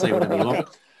 I'm gonna say whatever you want.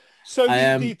 So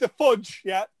the fudge,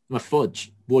 yeah. My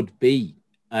fudge would be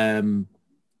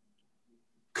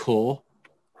core.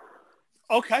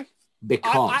 Okay.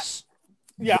 Because.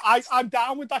 I'm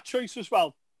down with that choice as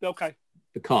well. Okay.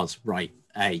 Because, right,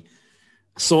 I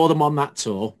saw them on that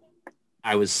tour.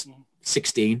 I was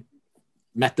 16.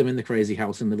 Met them in the Crazy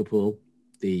House in Liverpool.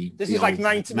 This is like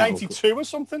 1992 or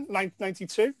something?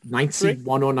 1992?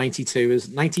 91 or 92 is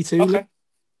 92. Okay.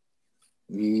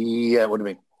 Yeah, what do you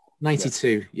mean?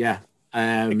 92, yeah.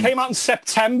 It came out in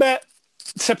September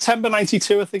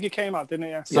 92, I think it came out, didn't it?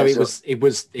 Yeah. So it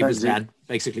was then,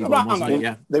 basically.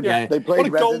 They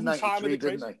played Reading 93,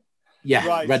 didn't they? Yeah,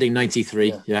 right. Reading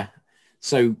 93, yeah.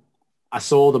 So I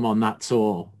saw them on that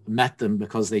tour, met them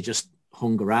because they just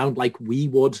hung around like we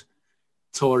would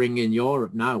touring in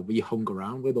Europe now. We hung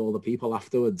around with all the people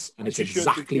afterwards, and it's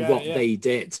exactly what they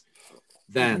did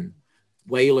then.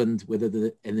 Wayland with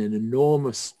an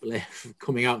enormous spliff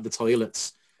coming out of the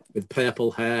toilets with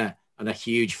purple hair and a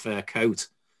huge fur coat.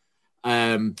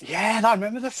 I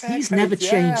remember the fur coat. He's never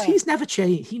changed. He's never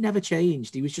changed. He never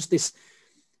changed. He was just this.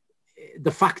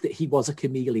 The fact that he was a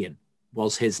chameleon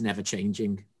was his never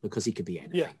changing, because he could be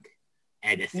anything.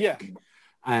 Anything. Yeah.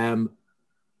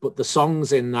 But the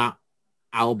songs in that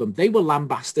album, they were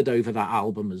lambasted over that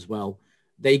album as well.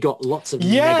 They got lots of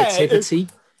negativity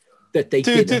that they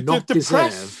did not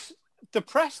deserve. The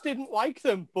press didn't like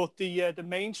them, but the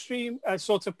mainstream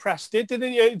sort of press did.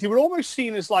 They were almost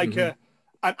seen as like an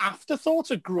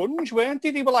afterthought of grunge, weren't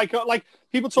they? They were like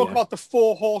people talk about the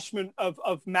 4 horsemen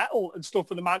of metal and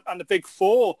stuff, and the big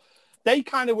 4. They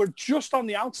kind of were just on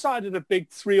the outside of the big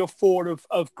 3 or 4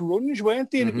 of grunge,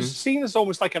 weren't they? And it was seen as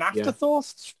almost like an afterthought.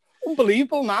 It's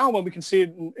unbelievable now when we can see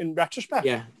it in retrospect.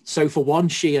 Yeah. So for one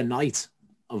sheer night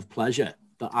of pleasure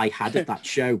that I had at that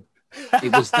show,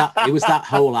 it was that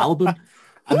whole album.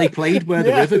 And they played Where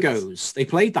the River Goes. They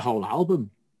played the whole album.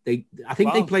 I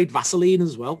think they played Vaseline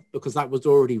as well, because that was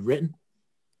already written.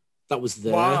 That was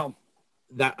there. Wow.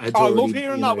 I love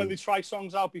hearing that when they try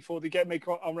songs out before they make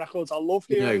on records. I love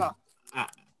hearing that.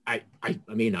 I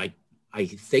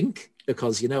think,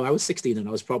 because I was 16 and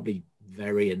I was probably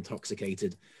very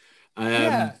intoxicated.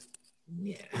 In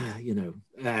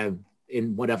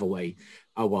whatever way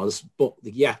I was. But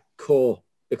core,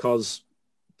 because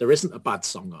there isn't a bad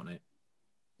song on it.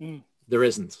 There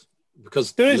isn't,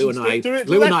 because Lou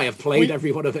and I have played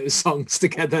every one of those songs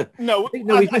together.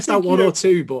 We've missed out 1 or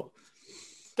 2, but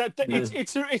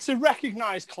it's a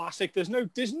recognised classic. There's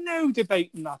no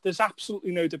debate in that. There's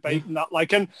absolutely no debate in that.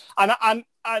 Like, and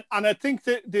I think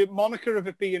that the moniker of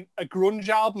it being a grunge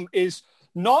album is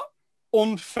not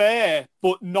unfair,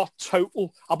 but not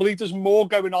total. I believe there's more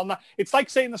going on there. It's like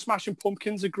saying the Smashing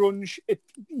Pumpkins are grunge.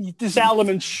 There's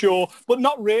elements, sure, but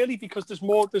not really, because there's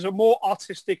a more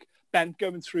artistic bent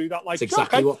going through that. Like, it's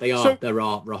exactly what they are. So, they're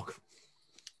art rock.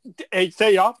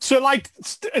 They are. So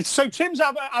Tim's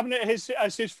having it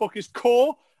as his fuck is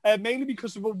core, mainly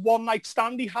because of a one-night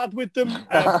stand he had with them.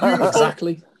 Beautiful.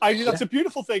 Exactly. I think that's a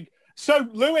beautiful thing. So,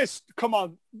 Lewis, come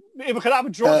on. If I could have a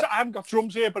drum, I haven't got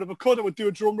drums here, but if I could, I would do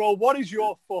a drum roll. What is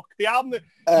your fuck? The album that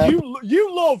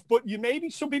you love, but maybe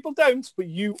some people don't, but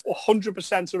you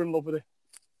 100% are in love with it.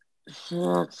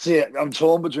 See, I'm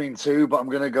torn between 2, but I'm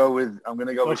gonna go with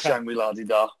Shangri La Di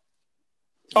Da.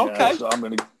 Okay. So I'm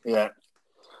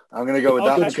gonna go with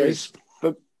that, because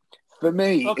For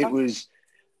me, Okay. it was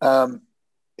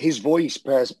his voice,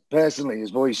 personally,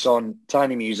 his voice on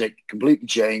Tiny Music completely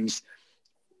changed.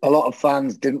 A lot of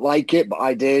fans didn't like it, but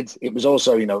I did. It was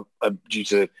also, due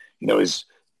to, his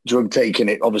drug taking,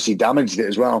 it obviously damaged it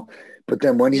as well. But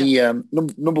then when he,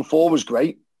 number 4 was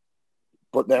great,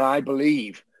 but then I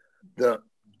believe that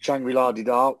Shangri-La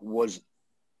Di-Da was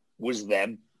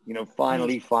them,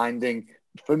 finally finding,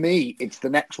 for me, it's the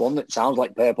next one that sounds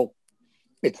like Purple.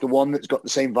 It's the one that's got the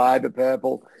same vibe of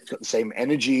Purple. It's got the same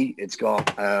energy. It's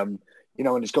got, and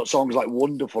it's got songs like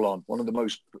Wonderful on, one of the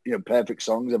most, perfect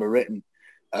songs ever written.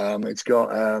 It's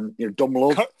got, Dumb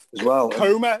Love as well.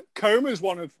 Coma is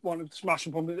one of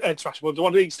Smashing Pumpkins, one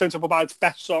of the Stone Temple Pilots'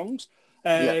 best songs.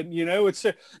 It's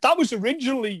that was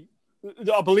originally,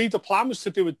 I believe the plan was to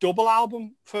do a double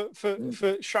album for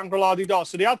Shangri-La Di-Da.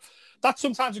 So they had, that's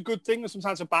sometimes a good thing and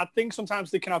sometimes a bad thing.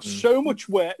 Sometimes they can have so much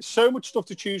stuff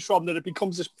to choose from that it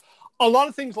becomes this. A lot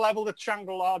of things leveled at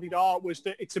Shangri-La Di-Da was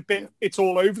that it's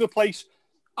all over the place.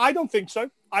 I don't think so.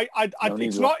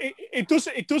 It's not.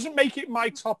 It doesn't make it my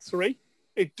top 3.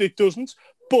 It doesn't.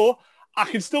 But I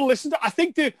can still listen to. I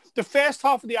think the first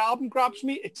half of the album grabs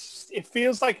me. It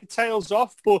feels like it tails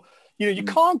off, but you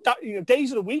can't.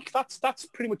 Days of the Week. That's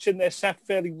pretty much in their set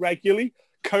fairly regularly.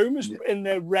 Coma's in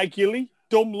there regularly.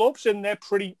 Dumb Love's in there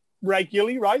pretty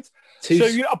regularly, right?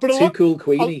 Too Cool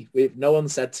Queenie. No one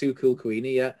said Too Cool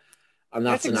Queenie yet, and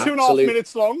that's an 2.5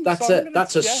 minutes long.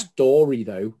 That's a story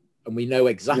though, and we know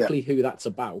exactly who that's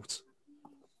about,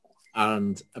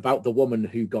 and about the woman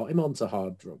who got him onto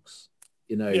hard drugs.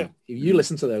 If you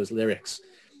listen to those lyrics,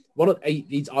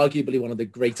 he's arguably one of the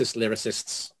greatest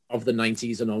lyricists of the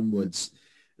 90s and onwards.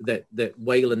 That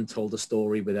Waylon told a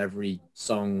story with every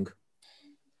song,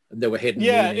 and there were hidden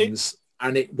meanings.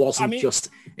 And it wasn't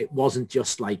just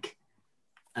like,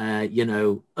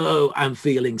 oh, I'm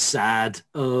feeling sad.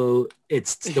 Oh,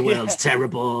 it's the world's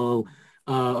terrible.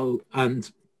 Oh,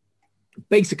 and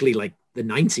basically like the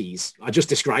 90s. I just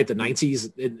described the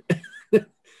 90s.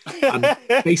 And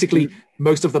basically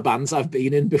most of the bands I've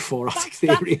been in before Attic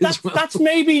Theory as well. That's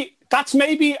maybe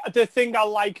the thing I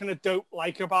like and I don't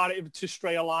like about it, to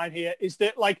stray a line here, is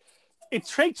that like, it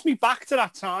takes me back to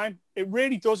that time. It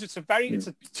really does. It's a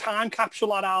time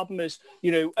capsule, that album is,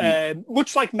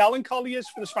 much like Melancholy is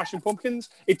for the Smashing Pumpkins.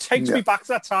 It takes me back to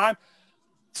that time.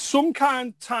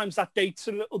 Sometimes that dates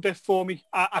a little bit for me.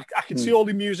 I can see all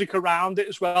the music around it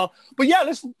as well. But yeah,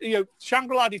 listen,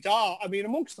 Shangri-La Di-Da, I mean,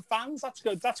 amongst the fans,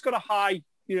 that's got a high,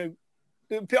 a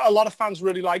lot of fans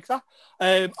really like that.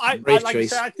 I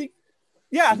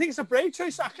think it's a brave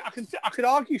choice. I could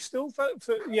argue still for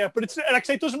but it's like I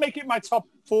say, it doesn't make it my top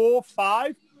 4,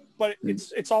 5, but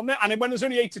it's on there. And when there's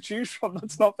only 8 to choose from,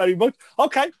 that's not very much.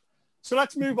 Okay, so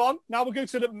let's move on. Now we'll go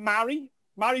to the Marry.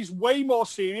 Marry's way more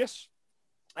serious.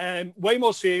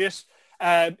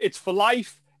 It's for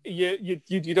life. You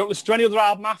don't listen to any other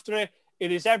album after it.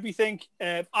 It is everything.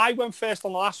 I went first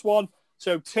on the last one,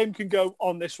 so Tim can go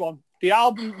on this one. The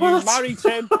album you marry,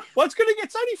 Tim. Well,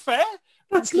 it's only fair.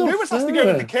 That's not Lewis has to go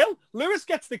with the kill. Lewis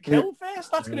gets the kill first.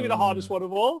 That's going to be the hardest one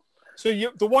of all. So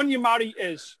the one you marry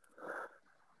is.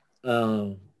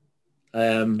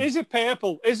 Is it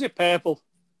Purple? Is it Purple?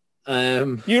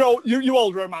 You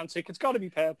old romantic. It's got to be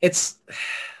Purple. It's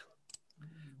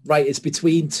right. It's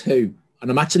between 2,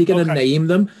 and I'm actually going to name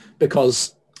them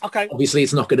because obviously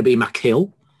it's not going to be my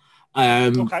kill.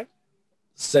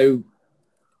 So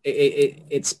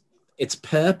it's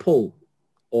Purple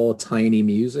or Tiny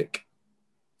Music.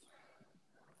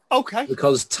 Okay.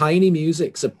 Because Tiny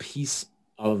Music's a piece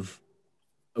of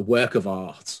a work of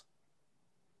art,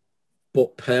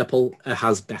 but Purple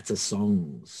has better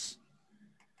songs.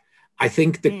 I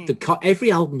think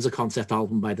every album's a concept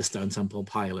album by the Stone Temple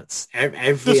Pilots.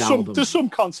 There's some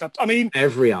concept. I mean,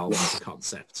 every album's a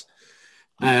concept.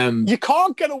 You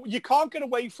can't get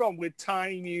away from with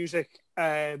Tiny Music.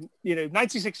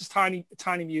 96 is Tiny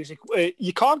Music.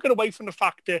 You can't get away from the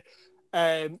fact that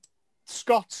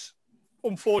Scott's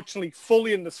unfortunately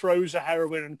fully in the throes of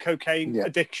heroin and cocaine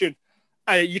addiction.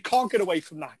 You can't get away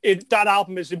from that. That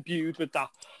album is imbued with that.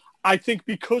 I think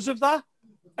because of that,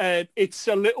 it's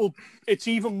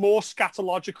even more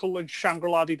scatological than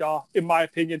Shangri-La Di-Da, in my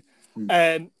opinion.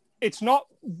 It's not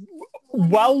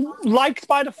well liked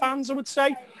by the fans, I would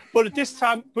say, but at this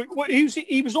time,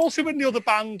 he was also in the other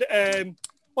band,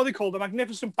 what are they called, the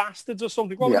Magnificent Bastards or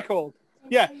something. What were they called?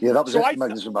 Yeah, that was it,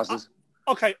 Magnificent Bastards.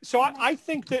 Okay, so I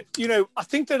think that, I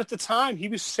think that at the time he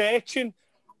was searching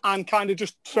and kind of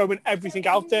just throwing everything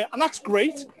out there, and that's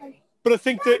great. But I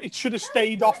think that it should have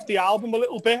stayed off the album a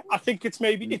little bit. I think it's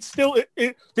still.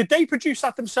 Did they produce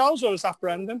that themselves, or was that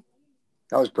Brendan?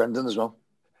 That was Brendan as well.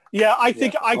 Yeah, I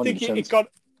think it got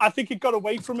I think it got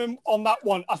away from him on that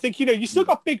one. I think, you still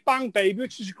got Big Bang Baby,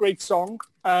 which is a great song.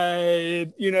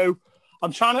 I'm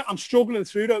struggling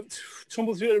through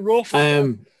tumble through the rough.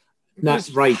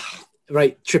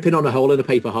 Right. Tripping on a hole in a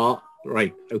paper heart.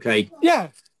 Right. Okay. Yeah.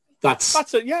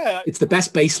 That's it. Yeah. It's the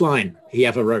best bass line he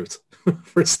ever wrote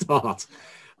for a start.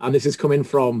 And this is coming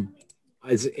from,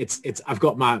 I've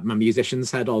got my musician's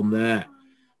head on there.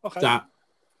 Okay. That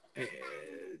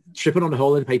tripping on a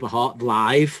hole in a paper heart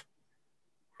live,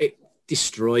 it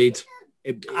destroyed.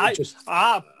 I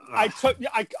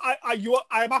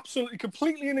am absolutely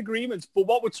completely in agreement. But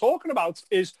what we're talking about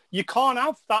is you can't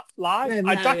have that live.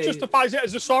 That justifies it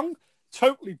as a song,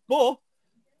 totally. But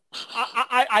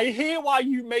I hear why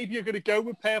you maybe are going to go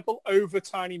with Purple over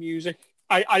Tiny Music.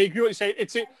 I agree with what you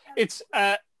say. It's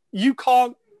you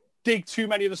can't dig too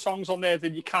many of the songs on there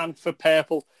than you can for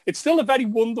Purple. It's still a very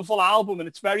wonderful album and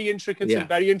it's very intricate and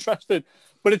very interesting,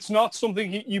 but it's not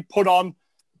something you put on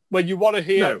when you want to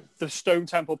hear the Stone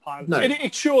Temple Pilots. No.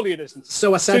 It surely it isn't.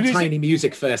 So I said Tiny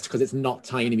Music first because it's not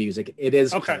Tiny Music. It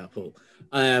is Purple.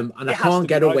 And I can't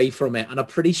get away from it. And I'm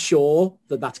pretty sure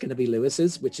that that's going to be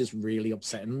Lewis's, which is really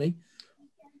upsetting me.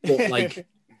 But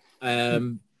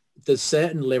there's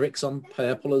certain lyrics on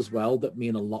Purple as well that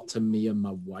mean a lot to me and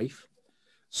my wife.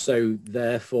 So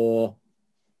therefore,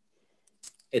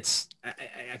 I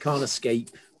can't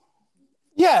escape.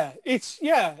 Yeah, that's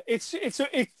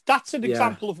an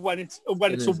example of when it's a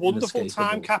wonderful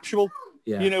time capsule.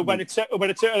 Yeah. When it's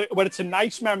a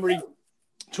nice memory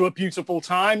to a beautiful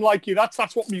time like you. That's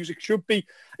what music should be.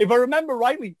 If I remember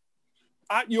rightly,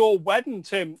 at your wedding,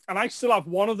 Tim, and I still have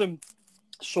one of them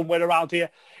somewhere around here,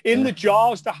 in the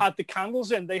jars that had the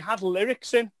candles in, they had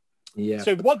lyrics in. Yeah.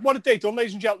 So what have they done,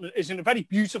 ladies and gentlemen, is in a very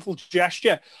beautiful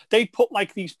gesture. They put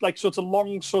these sort of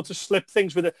long sort of slip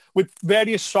things with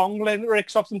various song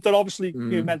lyrics of them that obviously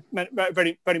meant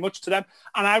very, very much to them.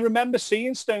 And I remember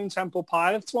seeing Stone Temple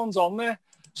Pilots ones on there.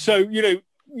 So,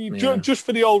 just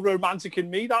for the old romantic in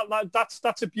me,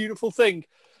 that's a beautiful thing.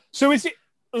 So is it,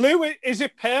 Lou, is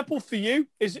it Purple for you?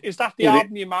 Is that the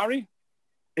album you marry?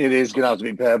 It is going to have to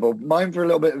be Purple. Mine for a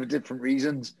little bit of different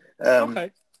reasons.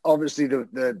 Okay. Obviously,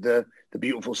 the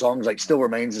beautiful songs, like Still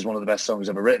Remains is one of the best songs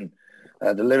ever written.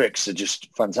 The lyrics are just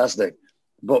fantastic.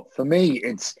 But for me,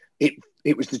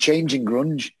 it was the change in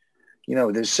grunge.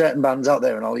 There's certain bands out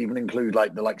there, and I'll even include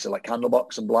the likes of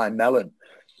Candlebox and Blind Melon,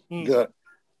 that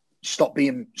stopped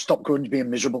grunge being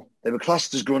miserable. They were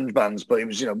classed as grunge bands, but it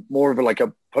was more of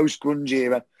a post-grunge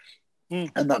era.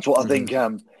 And that's what I think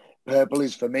Purple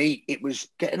is for me. It was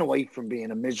getting away from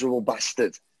being a miserable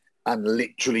bastard and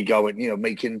literally going,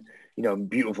 making,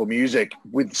 beautiful music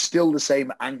with still the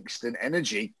same angst and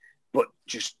energy, but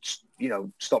just,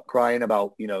 stop crying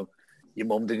about, your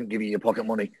mum didn't give you your pocket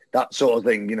money, that sort of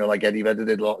thing, like Eddie Vedder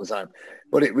did a lot of the time.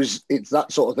 But it's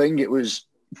that sort of thing. It was,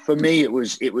 for me, it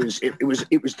was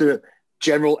the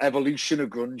general evolution of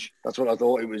grunge. That's what I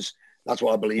thought it was. That's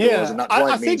what I believe it was. And that's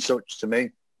why it means so much to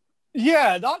me.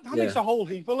 Yeah, that makes a whole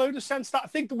heap of load of sense. That I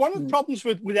think one of the problems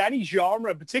with any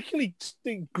genre, particularly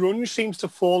grunge, seems to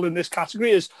fall in this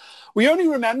category is we only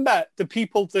remember the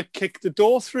people that kick the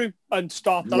door through and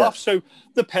start that off. So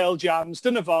the Pearl Jams,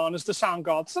 the Nirvanas, the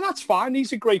Soundgarden, and that's fine.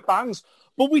 These are great bands.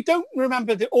 But we don't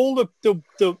remember all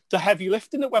the heavy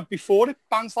lifting that went before it.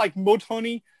 Bands like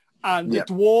Mudhoney and the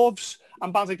Dwarves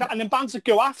and bands like that. And then bands that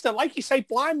go after, like you say,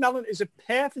 Blind Melon is a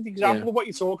perfect example of what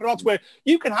you're talking about, where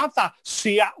you can have that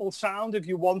Seattle sound if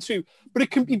you want to, but it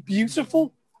can be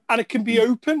beautiful and it can be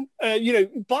open.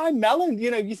 Blind Melon,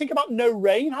 you think about No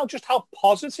Rain, how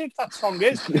positive that song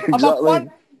is. Exactly.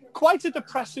 Quite a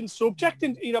depressing subject,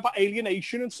 and about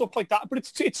alienation and stuff like that, but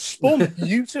it's spun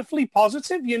beautifully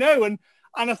positive,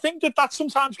 and I think that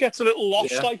sometimes gets a little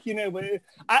lost. I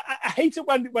hate it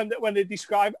when they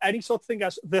describe any sort of thing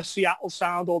as the Seattle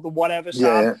sound or the whatever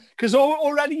sound, because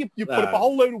already you put up a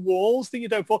whole load of walls that you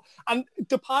don't put. And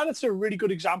the Pilots are a really good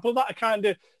example of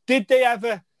that. Did they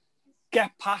ever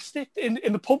get past it in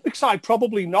the public side?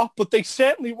 Probably not, but they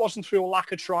certainly wasn't through a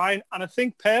lack of trying. And I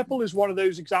think Purple is one of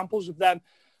those examples of them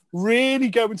really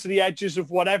going to the edges of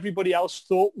what everybody else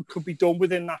thought could be done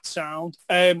within that sound.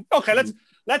 Okay, let's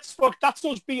that's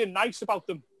us being nice about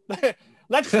them.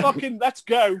 let's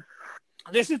go.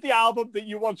 This is the album that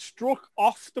you want struck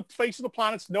off the face of the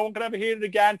planet. No one can ever hear it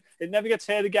again. It never gets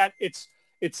heard again. It's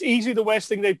easily the worst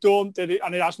thing they've done, and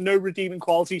it has no redeeming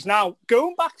qualities. Now,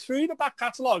 going back through the back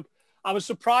catalogue, I was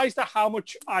surprised at how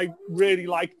much I really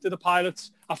liked the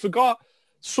Pilots. I forgot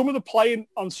some of the playing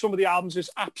on some of the albums is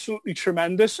absolutely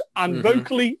tremendous. And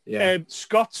vocally,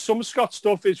 some of Scott's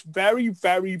stuff is very,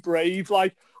 very brave.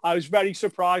 Like, I was very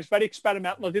surprised, very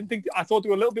experimental. I thought they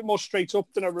were a little bit more straight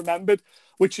up than I remembered,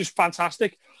 which is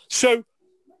fantastic. So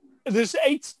there's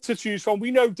 8 to choose from.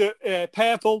 We know that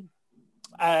Purple,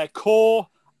 Core,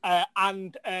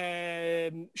 and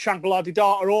Shangri-La Dida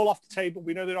are all off the table.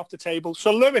 We know they're off the table.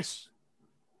 So Lewis,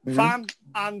 fan,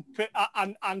 and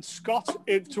Scott,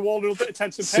 to all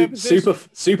intents and purposes,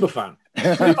 super fan.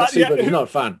 He's not a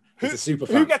fan. He's a super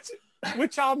fan.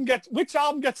 Which album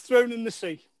gets thrown in the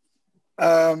sea?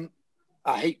 I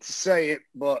hate to say it,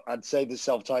 but I'd say the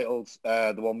self-titled,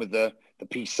 the one with the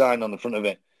peace sign on the front of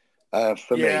it.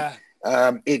 For me,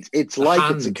 it's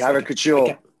like it's a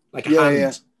caricature, like a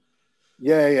hand.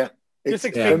 Yeah. Just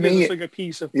for me, it's like a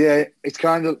piece of. Yeah, it's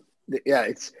kind of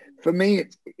It's for me,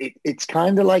 it's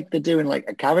kind of like they're doing like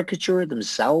a caricature of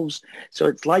themselves. So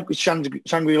it's like with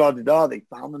Shangri-La Dida, they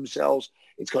found themselves.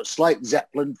 It's got slight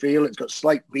Zeppelin feel. It's got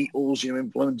slight Beatles,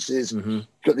 influences. Mm-hmm. It's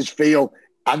got this feel,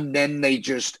 and then they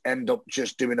just end up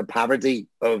just doing a parody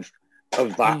of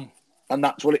that. And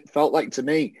that's what it felt like to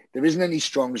me. There isn't any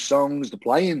strong songs. The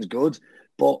playing's good,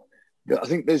 but I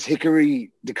think there's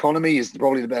Hickory Dichotomy is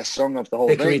probably the best song of the whole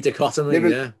Hickory thing.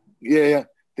 Dichotomy, yeah.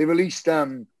 They released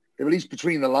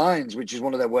Between the Lines, which is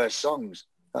one of their worst songs.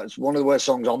 That's one of the worst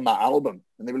songs on that album,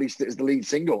 and they released it as the lead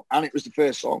single, and it was the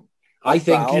first song. I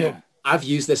think I've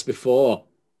used this before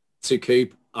to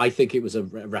Coop. I think it was a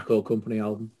record company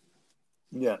album.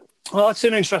 Yeah. Well, that's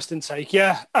an interesting take.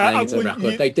 Yeah, I think it's a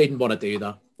record. They didn't want to do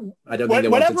that. I don't think they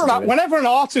wanted to do it. Whenever an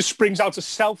artist brings out a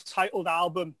self-titled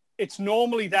album, it's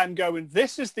normally them going,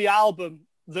 "This is the album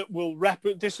that will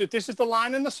this is the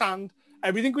line in the sand.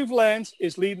 Everything we've learned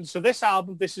is leading to this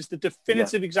album. This is the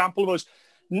definitive example of us."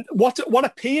 What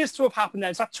appears to have happened there,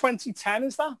 is that 2010,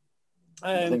 is that?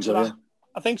 I think so, yeah.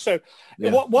 I think so.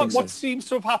 Yeah, what seems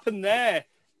to have happened there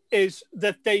is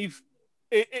that they've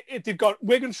got,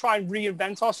 we're going to try and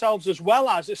reinvent ourselves as well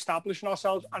as establishing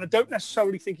ourselves. And I don't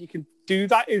necessarily think you can do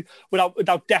that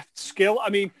without deft skill. I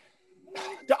mean,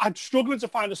 I'm struggling to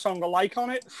find a song I like on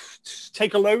it.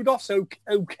 Take a Load Off's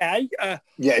okay.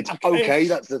 It's okay.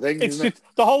 That's the thing. Isn't it?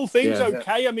 The whole thing's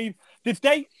okay. I mean,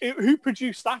 who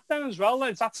produced that then as well?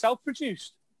 Is that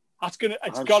self-produced? It's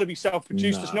got to be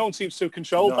self-produced because no one seems to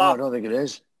control that. I don't think it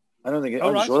is.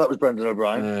 I'm sure that was Brendan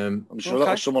O'Brien. I'm sure that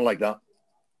was someone like that.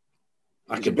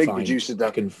 I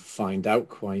can find out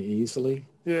quite easily.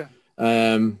 Yeah.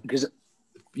 Because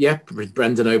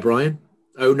Brendan O'Brien.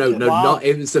 Oh no, not.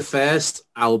 It was the first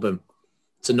album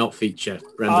to not feature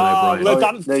Brendan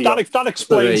O'Brien. That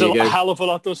explains a hell of a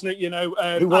lot, doesn't it?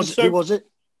 Who was it?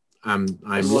 I'm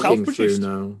looking through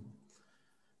now.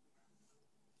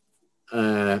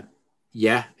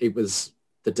 It was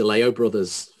the DeLeo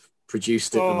brothers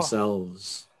produced it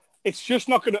themselves. It's just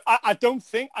not going to. I don't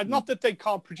think. Not that they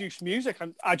can't produce music.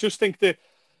 I just think that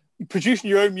producing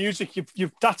your own music,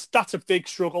 that's a big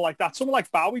struggle. Like that, someone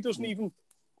like Bowie doesn't even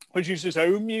produce his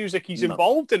own music. He's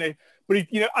involved in it, but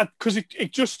because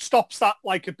it just stops that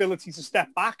like ability to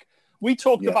step back. We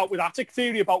talked about with Attic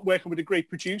Theory about working with a great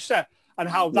producer and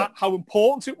how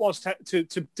important it was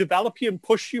to develop you and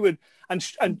push you and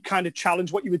kind of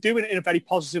challenge what you were doing in a very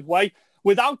positive way.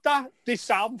 Without that,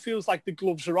 this album feels like the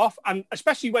gloves are off, and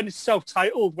especially when it's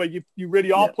self-titled, where you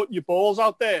really are putting your balls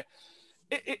out there,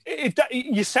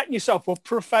 you're setting yourself up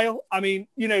for a fail. I mean,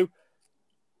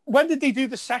 when did they do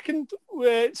the second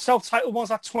self-titled one? Was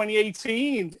that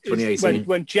 2018? 2018.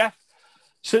 When Jeff...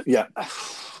 So,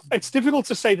 it's difficult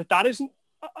to say that isn't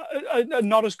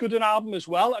not as good an album as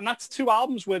well, and that's two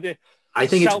albums where I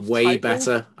think it's way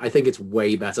better. I think it's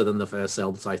way better than the first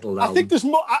self-titled album. I think there's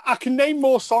more. I can name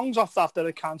more songs off that than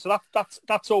I can, so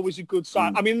that's always a good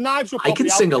sign. I mean, Knives were probably... I can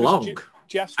sing along.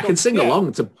 I can sing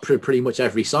along to pretty much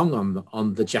every song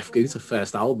on the Jeff Guter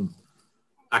first album.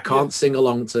 I can't sing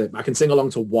along to... I can sing along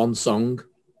to one song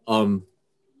on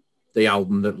the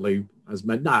album that Lou has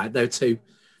made. Nah, there are two,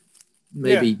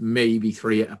 maybe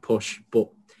three at a push, but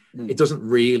it doesn't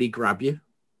really grab you.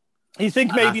 You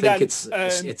think maybe then it's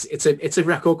a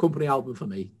record company album for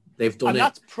me. They've done it.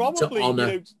 That's probably to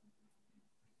honor.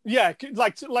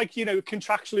 Like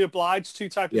contractually obliged to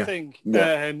type of thing.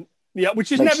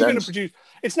 Which is Makes never going to produce.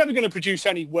 It's never going to produce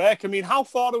any work. I mean, how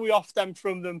far are we off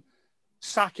from them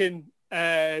sacking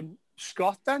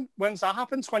Scott? Then when's that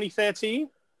happened? 2013.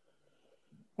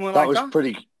 That was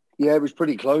pretty. Yeah, it was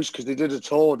pretty close because they did a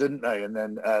tour, didn't they? And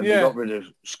then they got rid of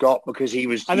Scott because he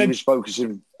was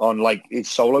focusing on like his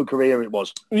solo career. It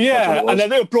was and then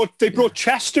they brought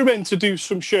Chester in to do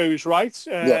some shows, right?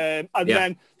 And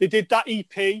then they did that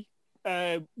EP,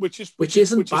 which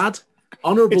isn't bad.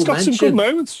 Honourable It's got mention. some good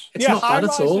moments. It's not bad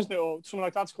at all. Isn't it? Or something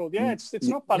like that's called. Yeah, it's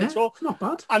not bad at all. It's not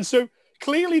bad. And so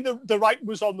clearly the writing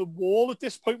was on the wall at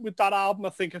this point with that album. I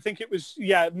think it was,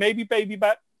 maybe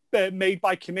made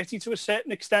by committee to a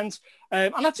certain extent.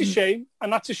 And that's a shame.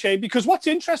 And that's a shame because what's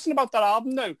interesting about that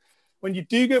album, though, when you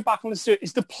do go back and listen to it,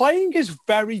 is the playing is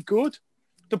very good.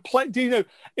 The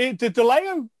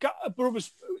DeLeo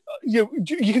brothers, you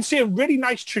can see a really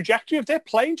nice trajectory of their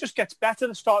playing just gets better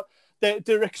to start.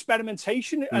 Their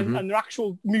experimentation and their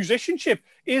actual musicianship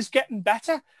is getting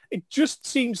better. It just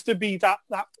seems to be that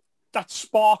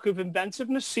spark of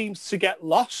inventiveness seems to get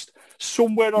lost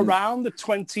somewhere around the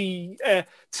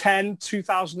 2010,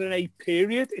 2008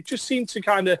 period. It just seemed to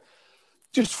kind of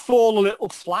just fall a little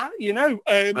flat, I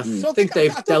think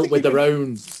they've dealt with their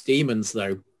own demons,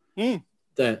 though. Is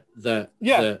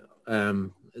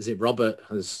it Robert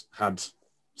has had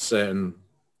certain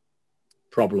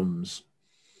problems.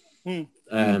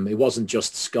 It wasn't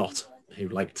just Scott who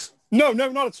liked. No,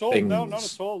 not at all. Things. No, not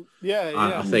at all. Yeah.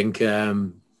 I think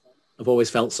I've always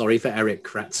felt sorry for Eric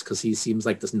Kretz because he seems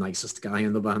like the nicest guy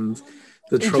in the band.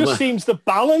 He just seems to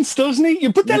balance, doesn't he?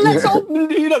 But then let's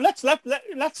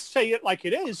say it like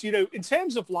it is. In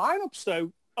terms of lineups,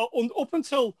 though, up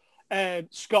until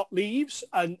Scott leaves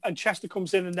and Chester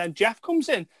comes in and then Jeff comes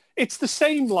in, it's the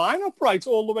same lineup, right,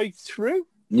 all the way through.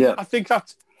 Yeah, I think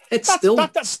that's still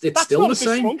the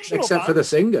same, except for the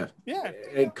singer. Yeah,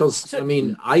 because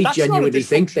I genuinely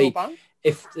think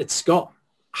if Scott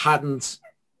hadn't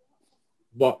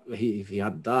if he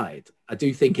hadn't died, I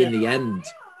do think in the end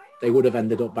they would have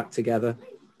ended up back together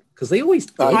because they always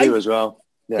did. I do as well.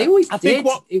 Yeah. They always did.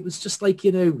 It was just like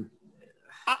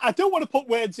I don't want to put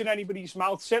words in anybody's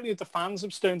mouth, certainly at the fans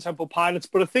of Stone Temple Pilots,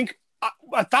 but I think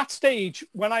at that stage,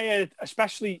 when I heard,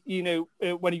 especially,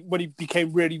 when he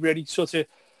became really, really sort of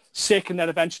sick and then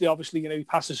eventually, obviously, he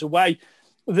passes away,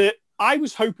 that I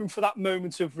was hoping for that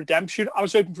moment of redemption. I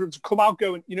was hoping for him to come out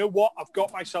going, you know what, I've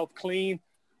got myself clean.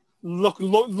 Look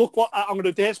what I'm going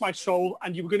to do. There's my soul.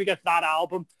 And you were going to get that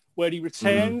album where he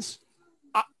returns.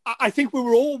 I think we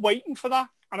were all waiting for that.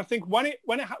 And I think when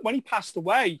he passed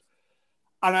away,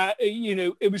 and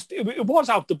it was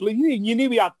out the blue. You knew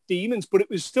he had demons, but it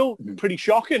was still pretty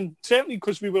shocking. Certainly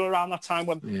because we were around that time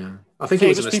when I think it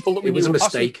was a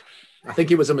mistake. I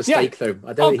think it was a mistake, though.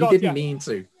 He didn't mean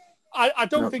to. I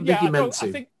don't think he meant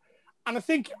to. I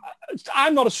think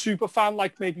I'm not a super fan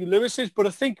like maybe Lewis is, but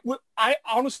I think I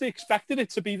honestly expected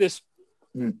it to be this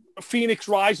Phoenix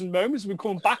rising moments. We're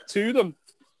coming back to them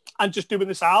and just doing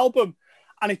this album.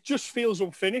 And it just feels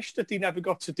unfinished that he never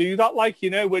got to do that, where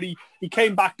he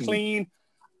came back clean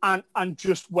and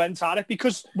just went at it.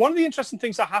 Because one of the interesting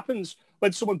things that happens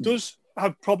when someone does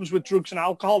have problems with drugs and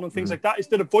alcohol and things like that is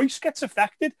that a voice gets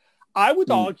affected. I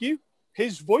would argue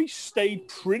his voice stayed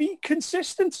pretty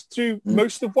consistent through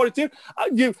most of what it did.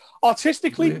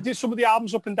 Artistically, did some of the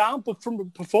albums up and down, but from a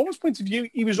performance point of view,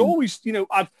 he was always,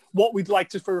 at what we'd like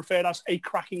to refer as a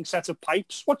cracking set of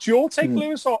pipes. What's your take,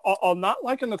 Lewis, on that,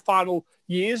 in the final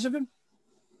years of him?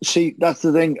 See, that's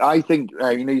the thing. I think,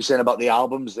 you're saying about the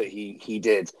albums that he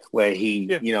did, where he,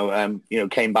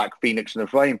 came back Phoenix in a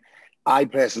Flame. I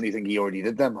personally think he already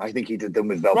did them. I think he did them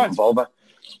with Velvet Revolver.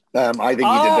 I think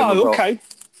he did them with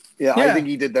I think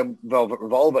he did them Velvet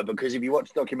Revolver because if you watch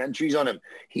documentaries on him,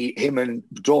 him and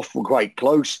Duff were quite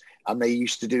close and they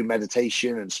used to do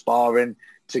meditation and sparring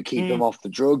to keep him off the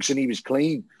drugs and he was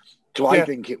clean. So I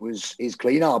think it was his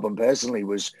clean album personally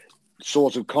was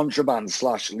sort of Contraband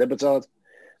 / Libertad.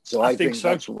 So I think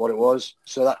that's what it was.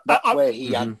 So that's where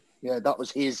he had, that was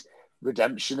his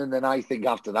redemption. And then I think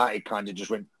after that, it kind of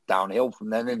just went downhill from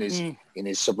then in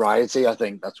his sobriety. I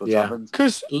think that's what's happened.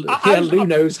 Because Lou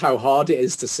knows how hard it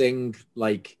is to sing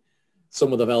like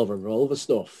some of the Velvet Revolver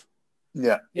stuff.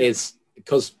 Yeah. Is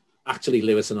because actually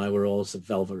Lewis and I were also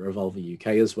Velvet Revolver UK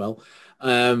as well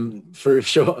for a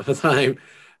short of a time.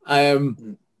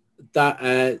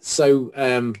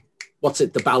 What's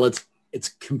it? The ballad. It's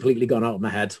completely gone out of my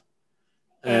head.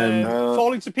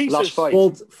 Falling to Pieces.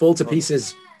 Fall to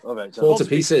Pieces. Fall to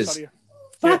Pieces. Sorry.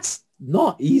 That's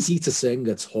not easy to sing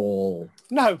at all.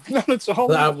 No, not at all.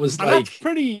 That was that's a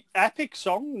pretty epic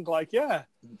song. Yeah,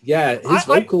 his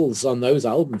vocals on those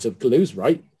albums of Lou's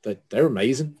right. They're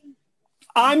amazing.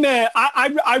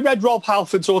 I read Rob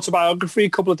Halford's autobiography a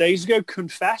couple of days ago,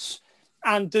 Confess,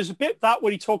 and there's a bit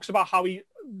where he talks about how he,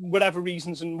 whatever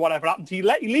reasons and whatever happened, he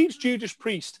leaves Judas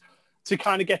Priest to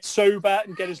kind of get sober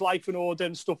and get his life in order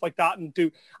and stuff like that and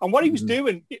what he was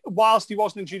doing whilst he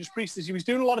wasn't in Judas Priest is he was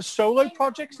doing a lot of solo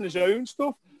projects and his own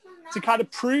stuff to kind of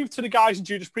prove to the guys in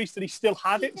Judas Priest that he still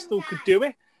had it and still could do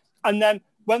it. And then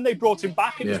when they brought him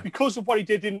back, it was because of what he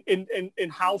did in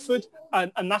Halford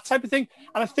and that type of thing.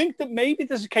 And I think that maybe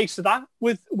there's a case of that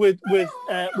with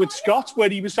Scott, where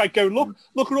he was like, "Go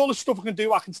look at all the stuff I can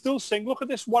do. I can still sing. Look at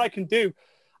this, what I can do."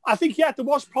 I think, there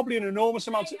was probably an enormous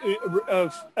amount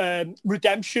of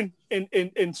redemption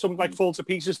in something like Fall to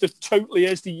Pieces. There totally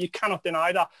is. You cannot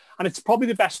deny that. And it's probably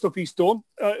the best stuff he's done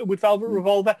with Velvet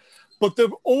Revolver. But there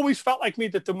always felt like me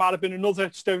that there might have been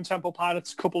another Stone Temple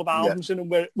Pilots couple of albums in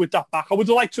and with that back. I would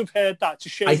have liked to have heard that. To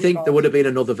share. I think there would have been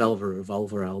another Velvet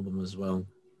Revolver album as well.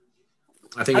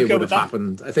 I think it would have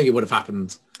happened. I think it would have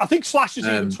happened. I think Slash has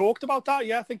even talked about that.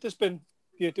 Yeah, I think there's been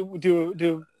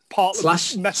do part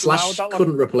Slash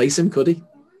couldn't replace him, could he?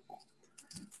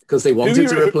 Because they wanted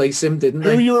to replace him, didn't they?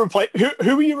 Who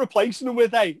are you replacing him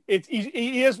with?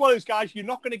 He is one of those guys. You're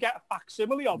not going to get a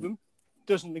facsimile of him.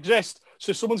 Doesn't exist.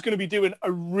 So someone's going to be doing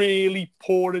a really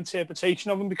poor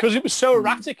interpretation of him because it was so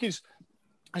erratic. His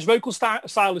vocal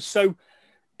style is so,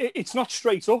 it's not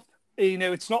straight up.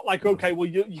 It's not like, okay, well,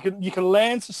 you can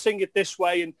learn to sing it this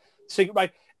way and sing it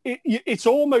right. It's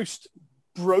almost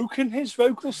broken, his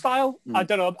vocal style. I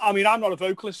don't know. I mean, I'm not a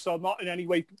vocalist, so I'm not in any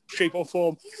way, shape or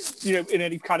form, in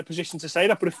any kind of position to say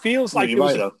that, but it feels like there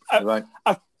was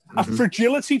a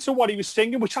fragility to what he was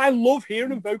singing, which I love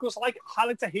hearing in vocals. I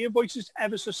like to hear voices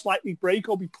ever so slightly break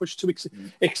or be pushed to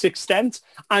its extent.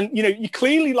 And, you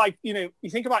clearly you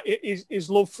think about his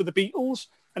love for the Beatles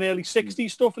and early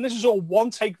 60s stuff. And this is all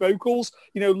one take vocals,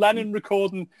 Lennon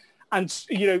recording and,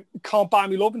 Can't Buy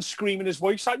Me Love and screaming his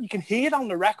voice out. You can hear it on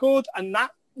the record. And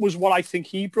that was what I think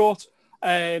he brought to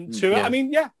it. I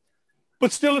mean,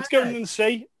 but still it's going in the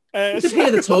sea. You can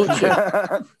hear the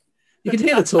torture. You can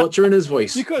hear the torture in his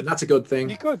voice. You could. That's a good thing.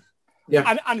 You could.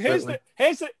 Yeah. And here's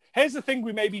the thing.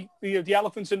 We maybe the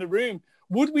elephants in the room.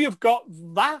 Would we have got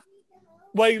that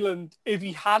Wayland if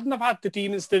he hadn't have had the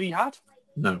demons that he had?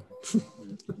 No.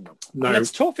 No. And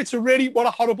it's tough. It's what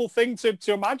a horrible thing to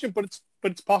imagine, but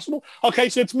it's possible. Okay,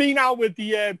 so it's me now with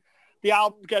the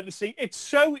album Getting to See.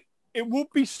 It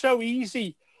would be so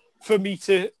easy for me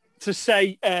to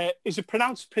say, is it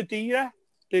pronounced Padilla,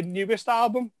 the newest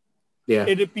album? Yeah.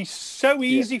 It'd be so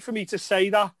easy for me to say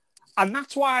that. And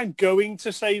that's why I'm going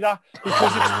to say that,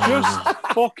 because it's just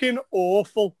fucking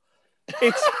awful.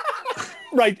 It's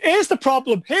right. Here's the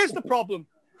problem.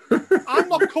 I'm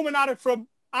not coming at it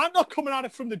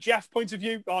from the Jeff point of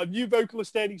view. New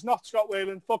vocalist there, he's not Scott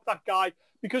Wayland. Fuck that guy.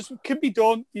 Because it can be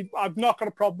done. I've not got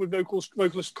a problem with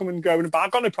vocalists coming and going.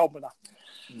 I've got no problem with that.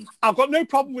 I've got no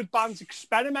problem with bands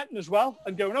experimenting as well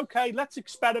and going, okay, let's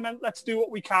experiment. Let's do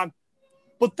what we can.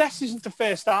 But this isn't the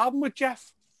first album with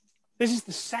Jeff. This is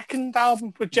the second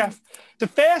album with Jeff. The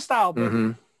first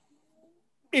album,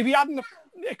 if he hadn't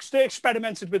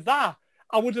experimented with that,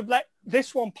 I would have let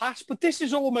this one pass. But this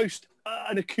is almost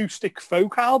an acoustic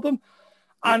folk album.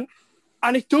 And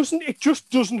it just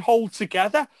doesn't hold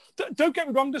together. Don't get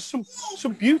me wrong, there's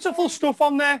some beautiful stuff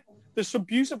on there. There's some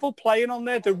beautiful playing on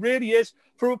there. There really is.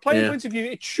 From a playing point of view,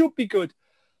 it should be good.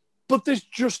 But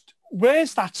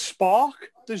where's that spark?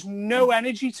 There's no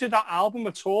energy to that album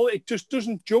at all. It just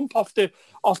doesn't jump off the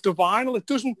vinyl.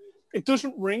 It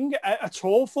doesn't ring at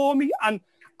all for me. And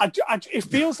it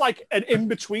feels like an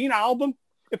in-between album.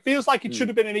 It feels like it should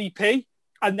have been an EP,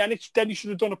 and then you should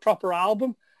have done a proper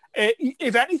album.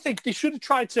 If anything, they should have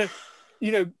tried to,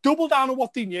 double down on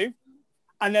what they knew,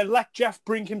 and then let Jeff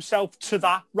bring himself to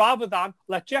that, rather than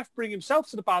let Jeff bring himself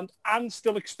to the band and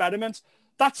still experiment.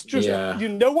 That's just,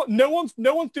 no one's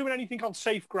doing anything on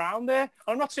safe ground there.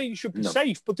 I'm not saying you should be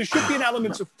safe, but there should be an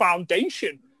element of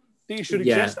foundation that you should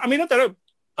exist. I mean, I don't know.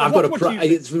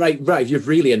 It's right. You've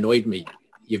really annoyed me.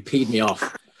 You've peed me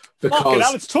off.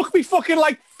 Because it took me fucking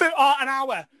like an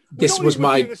hour. This was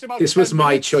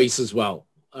my choice as well.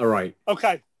 All right.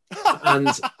 Okay.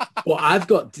 But I've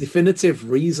got definitive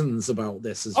reasons about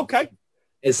this as well.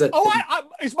 Is that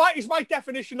is my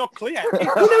definition not clear? No,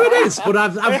 it is. But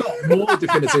I've got more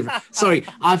definitive. Sorry,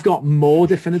 I've got more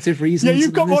definitive reasons. Yeah,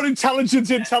 you've got more intelligence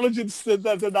than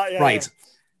that. Yeah, right.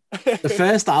 Yeah. The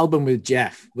first album with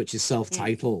Jeff, which is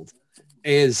self-titled,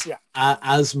 is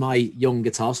as my young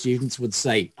guitar students would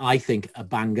say, I think a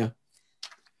banger.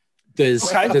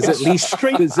 There's at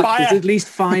least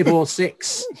 5 or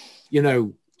 6,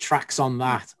 tracks on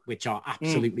that which are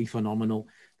absolutely phenomenal.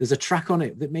 There's a track on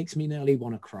it that makes me nearly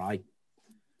want to cry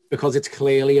because it's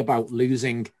clearly about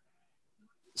losing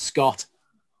Scott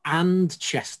and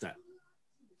Chester.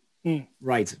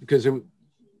 Right, because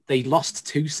they lost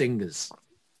 2 singers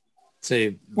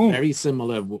to very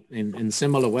similar in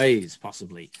similar ways,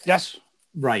 possibly. Yes.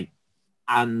 Right.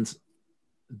 And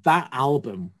that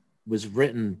album was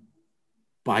written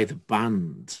by the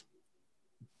band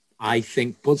I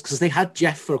think Buds, because they had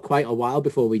Jeff for quite a while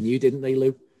before we knew, didn't they,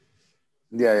 Lou?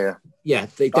 Yeah. Yeah, I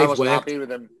they've wasn't worked. happy with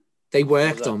them. They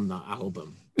worked on that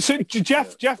album. So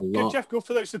Jeff Good,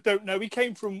 for those that don't know, he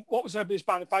came from, what was his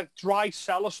band? Dry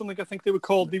Cell or something, I think they were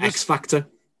called. X Factor.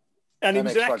 And he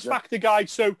was an X Factor guy.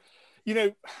 So,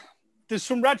 there's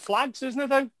some red flags, isn't there,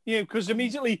 though? Because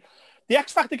immediately the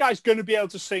X Factor guy's going to be able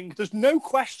to sing. There's no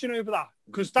question over that,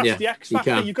 because that's the X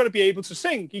Factor. You've got to be able to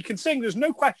sing. He can sing. There's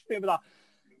no question over that.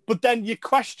 But then you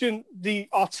question the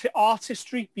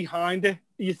artistry behind it.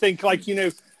 You think,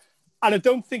 and I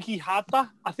don't think he had that.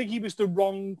 I think he was the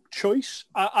wrong choice.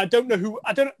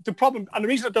 The problem, and the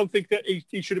reason I don't think that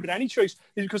he should have been any choice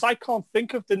is because I can't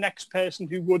think of the next person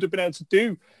who would have been able to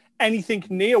do anything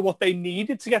near what they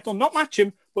needed to get done. Not match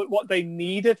him, but what they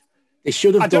needed. They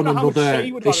should have done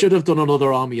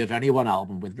another Army of Anyone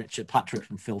album with Richard Patrick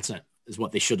from Filter, is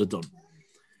what they should have done.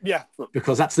 Yeah.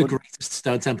 Because that's the greatest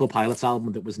Stone Temple Pilots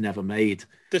album that was never made.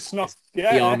 It's not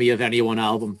the Army of Anyone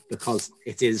album, because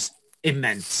it is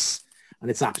immense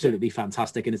and it's absolutely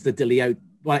fantastic. And it's the DeLeo,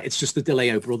 it's just the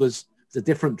DeLeo brothers. It's a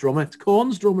different drummer. It's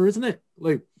Korn's drummer, isn't it,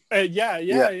 Luke? Yeah.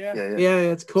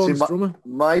 It's Korn's drummer.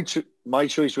 My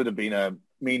choice would have been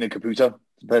Mina Caputo,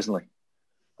 personally.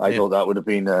 I thought that would have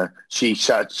been, she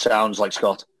sounds like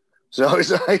Scott. So it's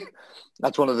like,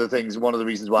 that's one of the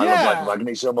reasons why I love Michael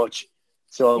Magny so much.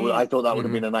 So I thought that would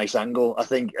have been a nice angle, I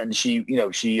think. And she's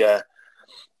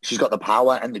got the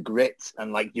power and the grit,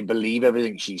 and like you believe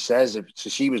everything she says. So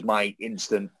she was my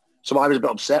instant. So I was a bit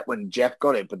upset when Jeff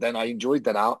got it, but then I enjoyed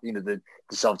that out, the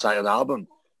self-titled album.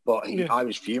 But I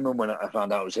was fuming when I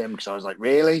found out it was him, because I was like,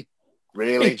 really?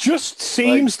 It just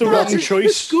seems the wrong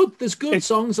choice. There's good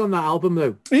songs on that album,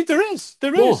 though. There is.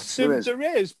 But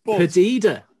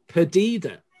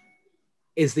Perdida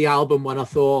is the album when I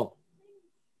thought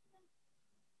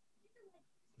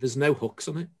there's no hooks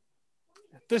on it.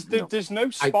 There's no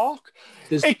spark.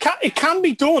 It can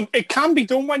be done. It can be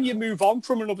done when you move on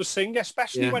from another singer,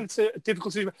 especially when it's a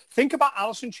difficult situation. Think about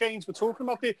Alice in Chains. We're talking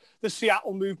about the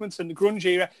Seattle movement and the grunge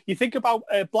era. You think about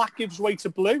Black Gives Way to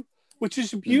Blue, which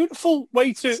is a beautiful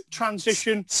way to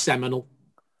transition. Seminal.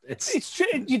 It's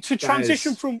to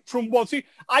transition from what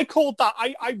I called that.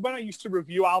 I when I used to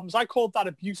review albums, I called that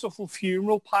a beautiful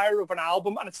funeral pyre of an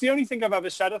album, and it's the only thing I've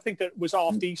ever said I think that was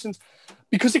half decent,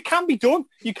 because it can be done.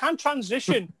 You can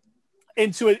transition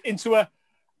into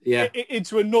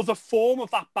another form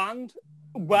of that band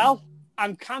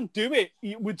and can do it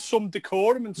with some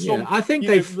decorum and some. I think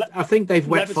they've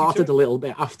wet farted a little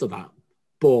bit after that,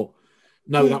 but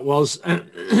no, that was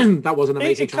an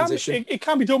amazing transition. It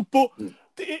can be done, but.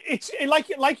 It's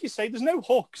like you say. There's no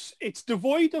hooks. It's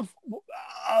devoid of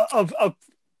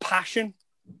passion,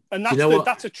 and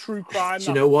that's a true crime. Do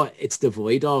you know what it's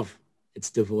devoid of? It's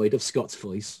devoid of Scott's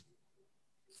voice.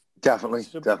 Definitely.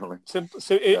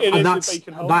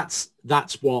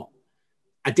 That's what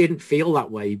I didn't feel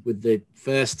that way with the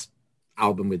first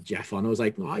album with Jeff on. I was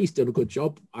like, he's done a good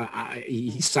job.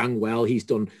 He sang well. He's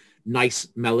done nice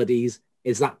melodies.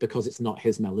 Is that because it's not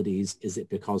his melodies? Is it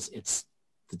because it's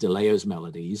the DeLeo's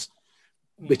melodies,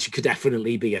 which could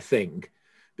definitely be a thing,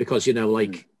 because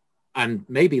and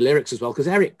maybe lyrics as well, because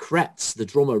Eric Kretz, the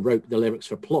drummer, wrote the lyrics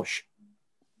for Plush.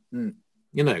 He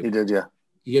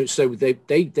did, so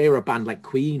they're a band like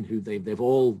Queen, who they've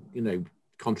all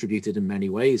contributed in many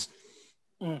ways.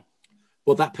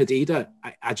 But that Perdida,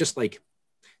 I just like,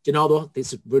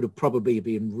 this would have probably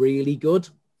been really good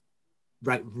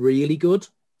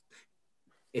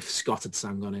if Scott had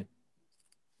sang on it.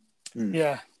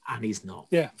 Yeah, and he's not.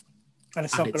 Yeah, and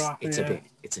it's not going to happen.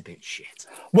 It's a bit shit.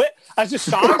 As a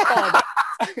sidebar,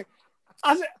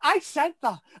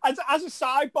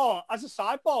 as a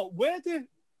sidebar,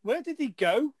 where did he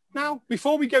go now?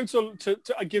 Before we go to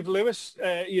give Lewis,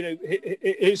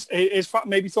 his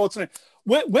maybe thoughts on it.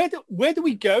 Where do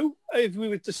we go if we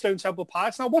were to Stone Temple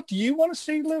Pilots now? What do you want to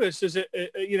see, Lewis? As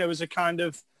a kind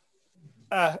of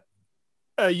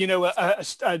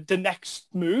the next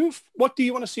move? What do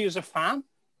you want to see as a fan?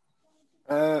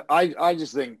 I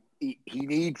just think he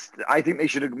needs. I think they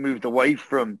should have moved away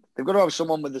from. They've got to have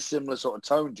someone with a similar sort of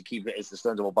tone to keep it as the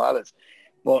Stone Temple Pilots.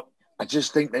 But I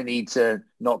just think they need to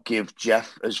not give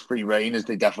Jeff as free reign as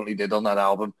they definitely did on that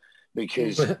album,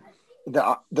 because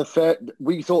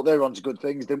we thought they were onto good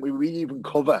things, didn't we? We even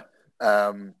cover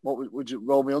what would you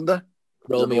Roll Me Under?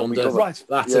 Roll Me Under. Right.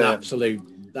 That's an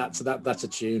absolute. That's a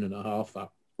tune and a half. That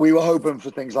we were hoping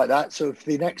for things like that. So if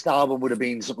the next album would have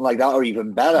been something like that or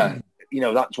even better,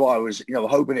 that's why I was,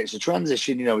 hoping it's a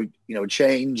transition.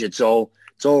 Change. It's all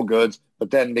good.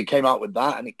 But then they came out with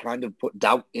that, and it kind of put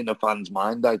doubt in a fan's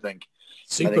mind. I think.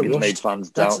 Super rushed. Made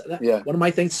fans doubt. One of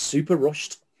my things. Super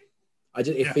rushed.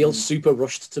 It feels super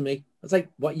rushed to me. I was like,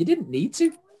 what? You didn't need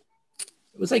to.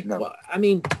 It was like, what? I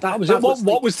mean, that was it.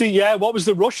 What was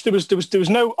the rush? There was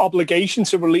no obligation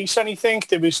to release anything.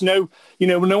 There was no,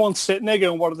 no one's sitting there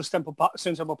going, what are the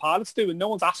Stone Temple Pilots doing? No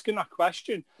one's asking that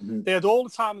question. Mm-hmm. They had all the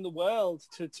time in the world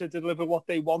to deliver what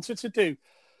they wanted to do.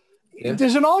 Yeah.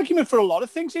 There's an argument for a lot of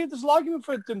things here. There's an argument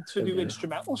for them to do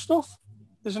instrumental stuff.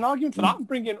 There's an argument for that and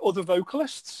bring in other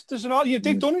vocalists. There's an argument.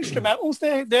 They've done instrumentals.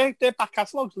 Their back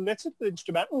catalogue's littered with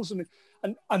instrumentals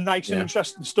and nice and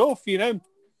interesting stuff,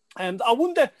 And I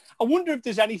wonder if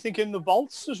there's anything in the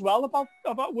vaults as well about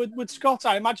with Scott.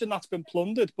 I imagine that's been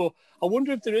plundered, but I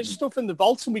wonder if there is stuff in the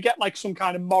vaults and we get like some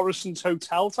kind of Morrison's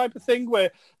Hotel type of thing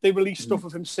where they release stuff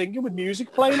of him singing with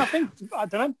music playing. I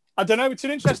don't know. It's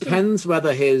an interesting. It depends whether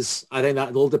I think that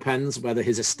it all depends whether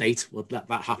his estate would let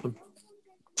that happen.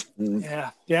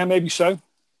 Yeah, maybe so.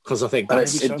 Because I think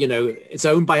that's it's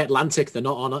owned by Atlantic. They're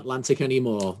not on Atlantic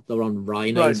anymore. They're on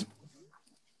Rhino. Right.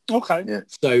 Okay. Yeah.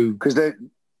 So because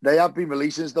they have been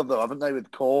releasing stuff though, haven't they?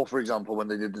 With Core, for example, when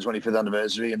they did the 25th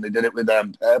anniversary, and they did it with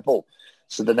Purple.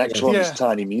 So the next one is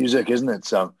Tiny Music, isn't it?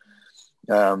 So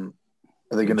are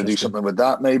they going to do something with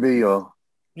that, maybe? Or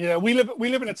yeah, we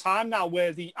live in a time now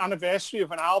where the anniversary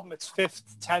of an album, its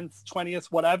 5th, 10th, 20th,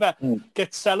 whatever,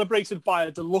 gets celebrated by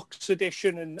a deluxe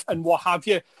edition and what have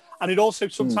you. And it also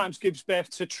sometimes gives birth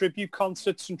to tribute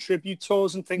concerts and tribute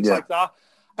tours and things like that.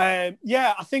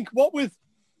 I think what with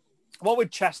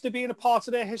Chester being a part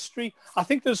of their history, I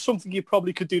think there's something you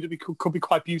probably could do that could be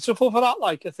quite beautiful for that.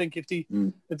 Like, I think if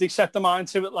they set their mind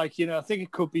to it, like, I think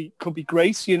it could be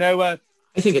great. I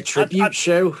think a tribute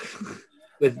show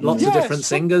with lots of different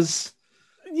singers,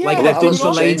 like they've done for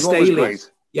Lane Staley.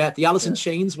 Yeah, the Alice in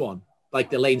Chains one,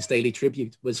 like the Lane Staley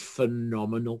tribute, was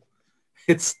phenomenal.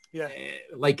 It's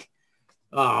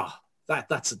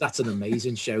that's an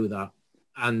amazing show, that,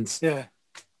 and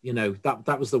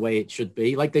that was the way it should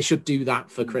be. Like, they should do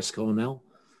that for Chris Cornell.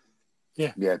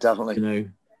 Yeah, definitely.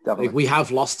 Definitely. Like, we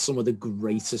have lost some of the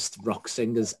greatest rock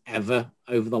singers ever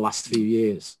over the last few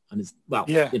years, and it's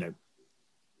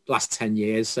last 10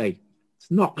 years, say. It's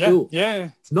not cool. Yeah,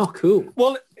 it's not cool.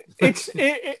 Well, it's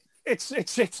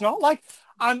not like,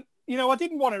 and I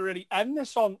didn't want to really end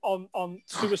this on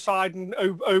suicide and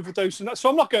overdose and that, so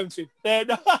I'm not going to.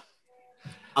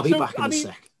 I'll be back in a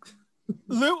sec.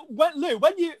 Lou,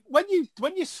 when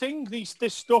you sing this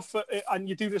stuff and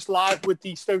you do this live with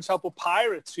the Stone Temple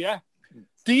Pirates,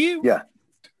 do you? Yeah.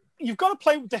 You've got to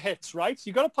play with the hits, right?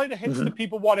 You've got to play the hits that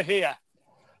people want to hear.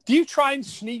 Do you try and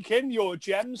sneak in your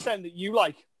gems then that you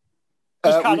like?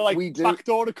 Just kind of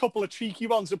backdoor a couple of cheeky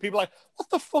ones that people are like, what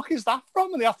the fuck is that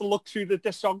from? And they have to look through the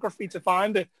discography to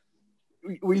find it.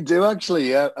 We do actually,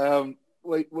 yeah.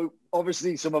 We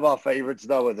obviously some of our favourites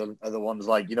though are the ones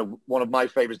like, one of my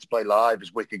favourites to play live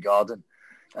is Wicked Garden.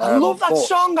 I love that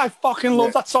song. I fucking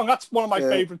love that song. That's one of my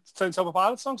favourite Stone Temple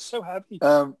Pilots songs. So heavy.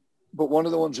 But one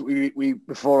of the ones that we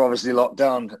before obviously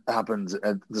lockdown happened,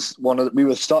 we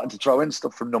were starting to throw in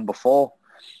stuff from number 4.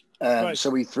 So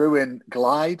we threw in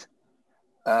Glide.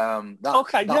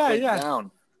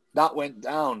 That went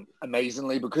down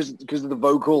amazingly because of the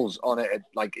vocals on it.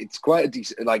 Like, it's quite a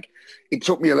decent, like, it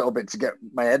took me a little bit to get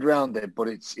my head around it, but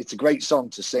it's a great song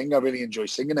to sing. I really enjoy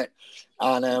singing it.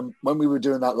 And when we were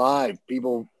doing that live,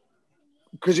 people,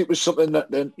 because it was something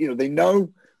that they know,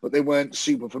 but they weren't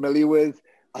super familiar with,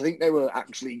 I think they were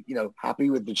actually,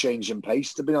 happy with the change in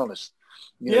pace, to be honest.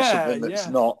 Something that's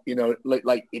not,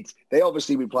 like it's,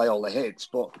 we play all the hits,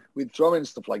 but we'd throw in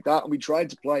stuff like that. And we tried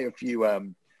to play a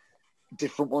few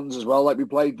different ones as well. Like, we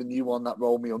played the new one, that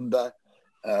Roll Me Under.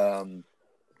 And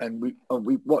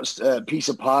we watched Piece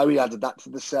of Pie. We added that to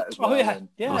the set as well. Oh, yeah.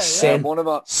 And, Sin. One of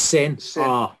our Sin.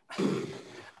 Oh.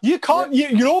 You can't.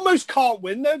 You almost can't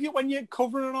win though when you're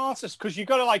covering an artist, because you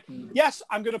got to yes,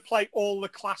 I'm going to play all the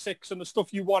classics and the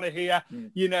stuff you want to hear,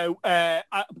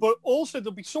 but also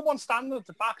there'll be someone standing at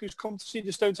the back who's come to see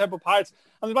the Stone Temple Pirates,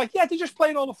 and they're like, yeah, they're just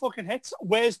playing all the fucking hits.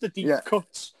 Where's the deep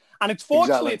cuts? And it's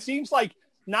fortunately, it seems like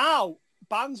now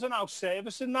bands are now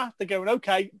servicing that. They're going,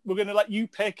 okay, we're going to let you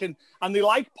pick, and they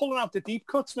like pulling out the deep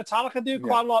cuts. Metallica do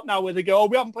quite a lot now, where they go, oh,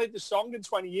 we haven't played this song in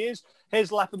 20 years. Here's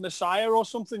Leper Messiah or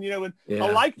something, and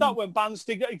I like that when bands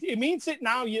dig. It means that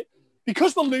now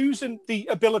because we're losing the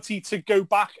ability to go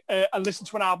back and listen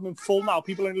to an album in full now.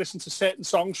 People only listen to certain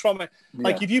songs from it.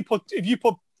 Like if you put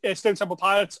Stone Temple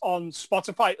Pilots on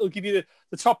Spotify, it'll give you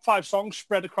the top 5 songs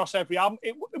spread across every album.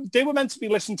 They were meant to be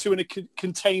listened to in a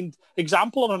contained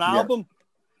example on an album.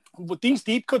 But these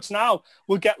deep cuts now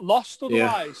will get lost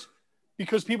otherwise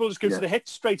because people just go to the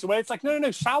hits straight away. It's like,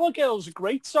 no, Sour Girl's a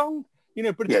great song,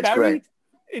 but it's buried.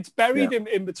 It's buried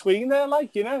in between there,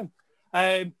 like,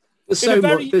 Well, There's so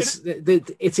much.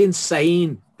 It's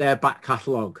insane, their back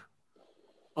catalogue.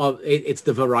 It's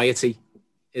the variety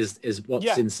is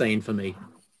what's insane for me.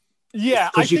 Yeah,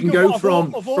 because you can go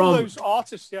from all those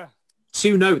artists, yeah.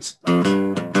 2 notes.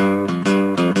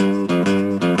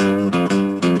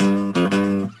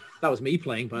 That was me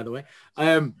playing, by the way.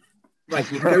 Right,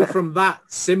 you can go from that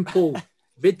simple.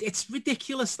 It's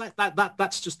ridiculous.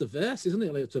 That's just the verse, isn't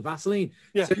it? Like, it's a Vaseline.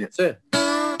 Yeah.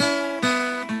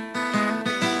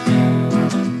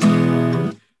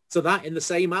 So that in the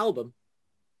same album.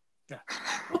 Yeah.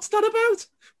 What's that about?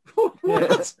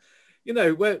 What? You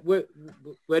know,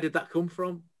 where did that come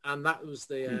from? And that was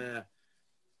they're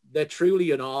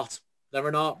truly an art. They're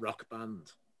an art rock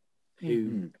band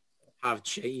who have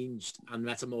changed and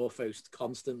metamorphosed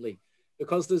constantly,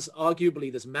 because there's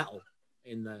metal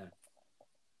in there.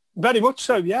 Very much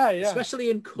so, yeah. Especially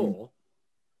in core.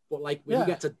 But like when you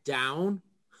get to Down,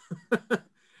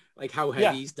 like how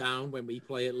heavy's Down when we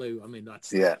play it, Lou. I mean,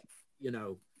 that's, you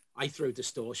know, I throw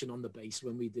distortion on the bass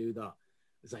when we do that.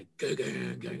 It's like, go.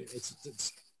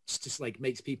 It's just like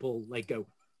makes people like go,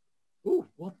 ooh,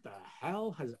 what the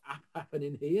hell has happened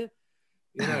in here?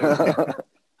 You know,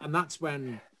 and that's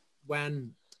when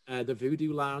the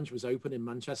Voodoo Lounge was open in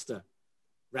Manchester.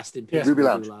 Rest in peace, Voodoo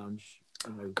Lounge.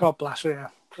 You know, God bless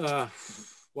her. Yeah.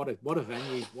 What a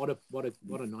venue! What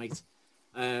a night!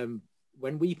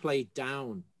 When we played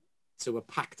Down to a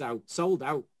packed out, sold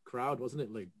out crowd, wasn't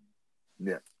it, Luke?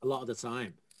 Yeah. A lot of the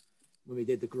time when we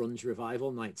did the grunge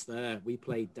revival nights there, we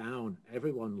played Down.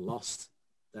 Everyone lost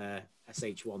their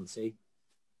SH1T,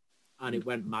 and it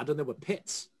went mad. And there were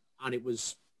pits, and it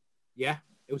was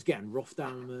getting rough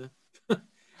down there.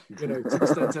 You know, to the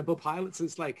Stone Temple Pilots,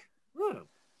 it's like, oh,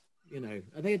 you know,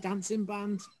 are they a dancing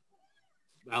band?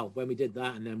 Well, when we did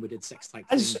that, and then we did Sex Type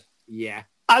Thing. Yeah.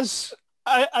 As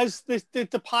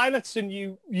the Pilots and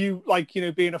you like, you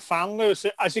know, being a fan, Lewis,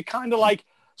 as it kind of like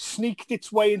sneaked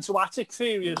its way into Attic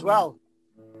Theory as well.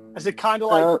 As it kind of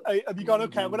like, have you gone,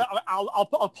 okay, I'll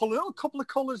put a couple of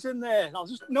colours in there.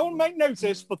 No one might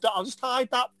notice, but I'll just hide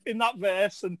that in that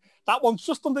verse, and that one's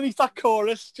just underneath that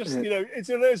chorus. Just, you know,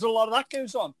 there's a lot of that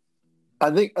goes on. I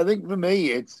think for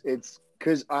me, it's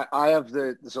because I have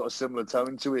the sort of similar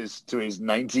tone to his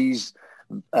 90s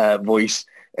voice.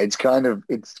 It's kind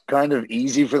of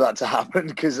easy for that to happen,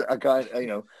 because you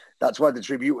know, that's why the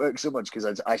tribute works so much,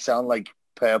 because I sound like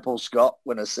Purple Scott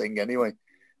when I sing anyway.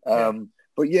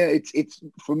 But yeah, it's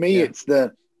for me,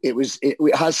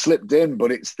 it has slipped in,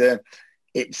 but it's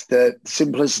the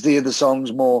simplicity of the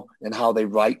songs more and how they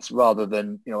write rather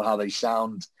than, you know, how they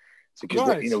sound.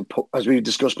 Because you know, as we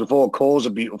discussed before, Core's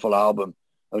a beautiful album.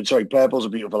 I'm sorry, Purple's a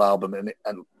beautiful album, and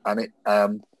it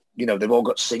you know, they've all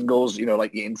got singles, you know,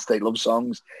 like the Interstate Love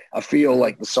songs. I feel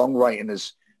like the songwriting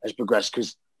has progressed,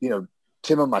 because, you know,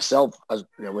 Tim and myself, as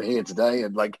you know, we're here today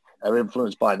and like are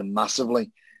influenced by them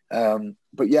massively.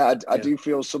 But yeah, I do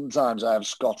feel sometimes I have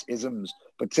Scott-isms,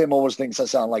 but Tim always thinks I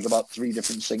sound like about 3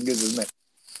 different singers, isn't it?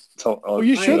 Well,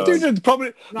 you should do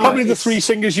probably the 3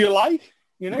 singers you like,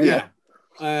 you know? Yeah.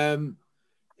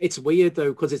 It's weird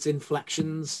though, because it's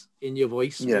inflections in your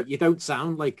voice. Yeah. You don't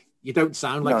sound like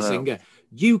a singer.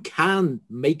 You can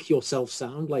make yourself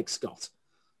sound like Scott.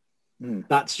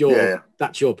 That's your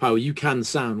power. You can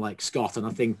sound like Scott, and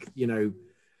I think, you know,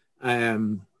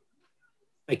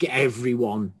 like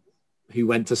everyone who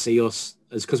went to see us,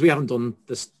 because we haven't done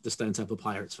the Stone Temple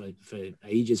Pirates for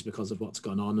ages because of what's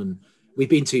gone on, and we've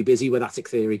been too busy with Attic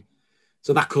Theory,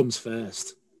 so that comes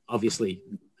first, obviously,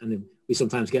 and then we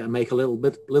sometimes get to make a little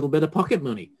bit of pocket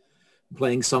money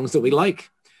playing songs that we like.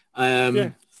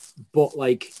 But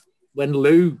like when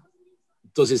Lou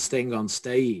does his thing on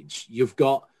stage, you've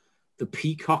got the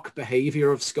peacock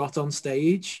behavior of Scott on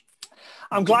stage.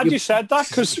 I'm glad you said that,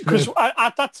 because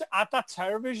at that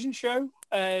television show,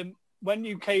 when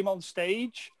you came on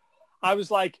stage, I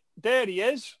was like, there he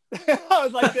is. I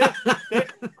was like,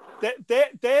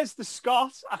 there's the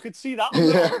Scott. I could see that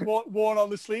worn on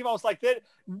the sleeve. I was like,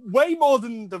 way more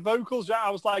than the vocals.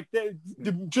 I was like,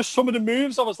 just some of the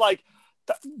moves. I was like,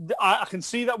 I can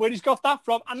see that where he's got that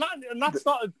from, and that's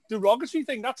not a derogatory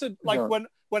thing. That's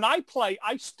when I play,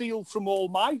 I steal from all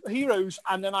my heroes,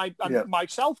 and then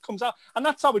myself comes out, and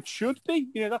that's how it should be.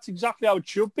 You know, that's exactly how it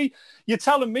should be. You're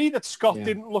telling me that Scott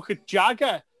didn't look at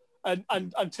Jagger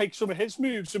and take some of his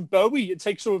moves, and Bowie and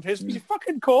take some of his moves?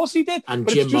 Fucking course he did. And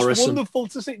but Jim it's just Morrison. wonderful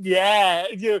to see. Yeah,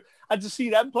 and to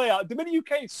see them play out. The minute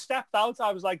UK stepped out,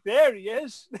 I was like, there he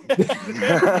is.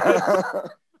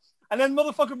 And then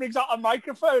motherfucker brings out a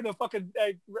microphone, a fucking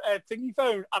thingy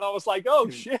phone, and I was like, "Oh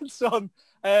shit, son!"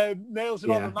 Nails it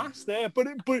on the mast there. But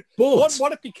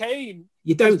what it became,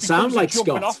 you don't sound like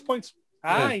Scott. Off point.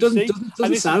 Ah,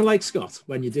 doesn't sound like Scott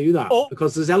when you do that,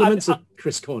 because there's elements of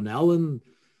Chris Cornell and...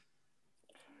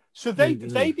 So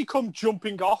they become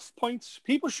jumping off points.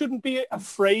 People shouldn't be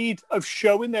afraid of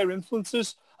showing their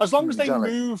influences as long as they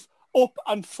move up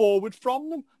and forward from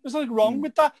them. There's nothing wrong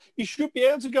with that. You should be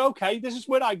able to go, okay, this is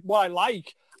what I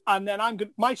like, and then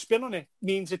my spin on it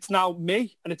means it's now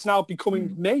me, and it's now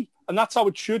becoming me, and that's how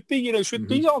it should be. You know,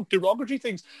 these aren't derogatory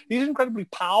things. These are incredibly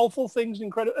powerful things,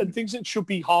 and things that should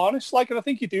be harnessed. Like, and I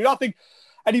think you do. I think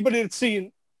anybody that's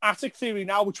seeing Attic Theory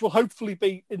now, which will hopefully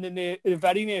be in the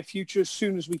very near future, as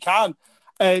soon as we can,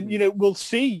 you know, we'll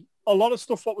see a lot of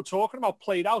stuff what we're talking about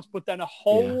played out, but then a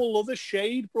whole other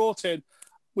shade brought in,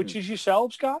 which is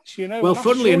yourselves, guys. You know. Well,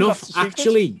 funnily enough,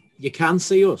 actually, you can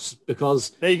see us,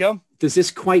 because there you go. There's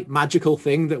this quite magical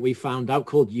thing that we found out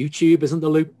called YouTube, isn't there,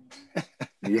 Lou?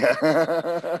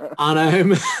 Yeah.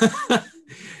 And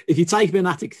if you type in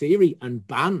Attic Theory and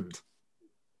band,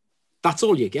 that's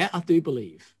all you get, I do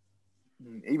believe.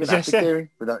 Even Attic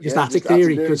Theory. Just Attic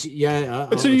Theory, because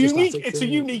it's a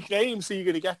unique name, so you're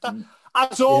going to get that.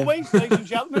 As always, ladies and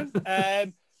gentlemen,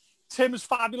 Tim, as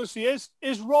fabulous he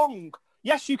is wrong.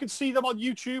 Yes, you can see them on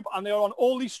YouTube, and they are on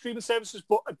all these streaming services,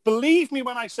 but believe me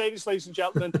when I say this, ladies and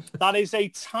gentlemen, that is a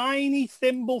tiny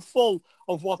thimbleful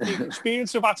of what the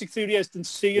experience of Attic Theory is than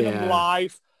seeing them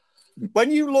live. When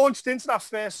you launched into that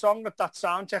first song at that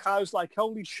sound check, I was like,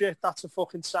 holy shit, that's a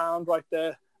fucking sound right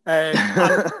there.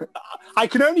 I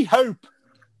can only hope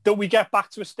that we get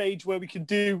back to a stage where we can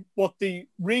do what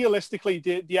realistically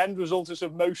the end result is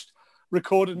of most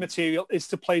recorded material is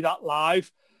to play that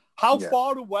live. How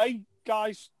far away,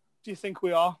 guys, do you think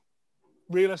we are?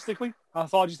 Realistically, how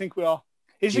far do you think we are?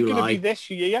 Is it going to be this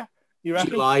year? You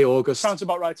reckon? July, August. Sounds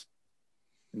about right.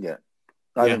 Yeah,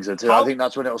 I think so too. I think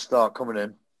that's when it'll start coming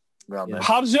in. Around then.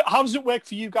 How does it work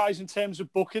for you guys in terms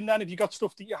of booking then? Have you got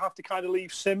stuff that you have to kind of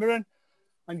leave simmering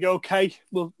and go, okay,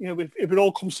 well, you know, if it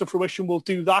all comes to fruition, we'll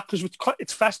do that, because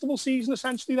it's festival season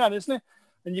essentially then, isn't it?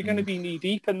 And you're going to be knee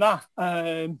deep in that,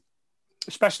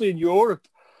 especially in Europe.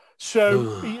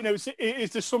 So, you know,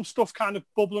 is there some stuff kind of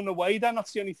bubbling away then?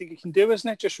 That's the only thing you can do, isn't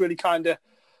it? Just really kind of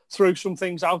throw some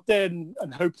things out there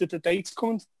and hope that the dates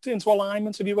come into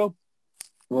alignment, if you will.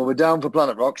 Well, we're down for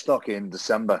Planet Rockstock in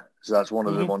December, so that's one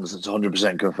of the ones that's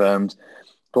 100% confirmed.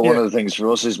 But one of the things for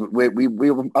us is we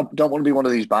don't want to be one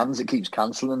of these bands that keeps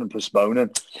cancelling and postponing.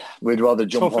 We'd rather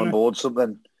jump on board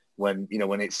something when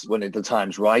the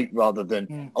time's right, rather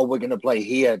than we're going to play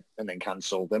here and then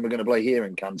cancel, then we're going to play here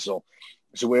and cancel.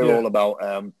 So we're all about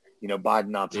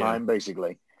biding our time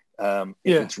basically. If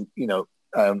it's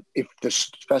if the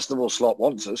festival slot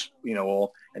wants us,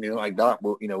 or anything like that,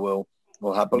 we'll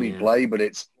happily play. But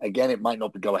it might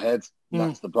not go ahead.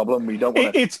 That's the problem. We don't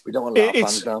want to let our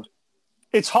fans down.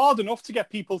 It's hard enough to get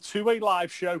people to a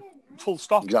live show, full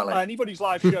stop. Exactly. Anybody's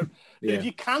live show. If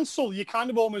you cancel, you kind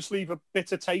of almost leave a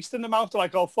bitter taste in the mouth.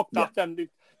 Like, oh, fuck that then.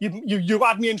 You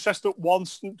had me interested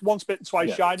once bit and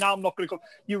twice shy. Now I'm not going to come.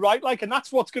 You're right, and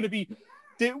that's what's going to be,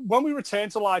 when we return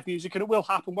to live music, and it will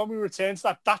happen, when we return to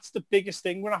that, that's the biggest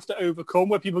thing we're going to have to overcome,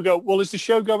 where people go, well, is the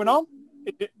show going on?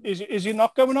 Is it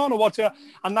not going on, or what?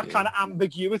 And that kind of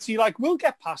ambiguity, we'll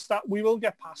get past that. We will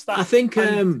get past that. I think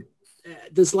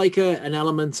there's an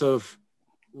element of,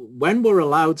 when we're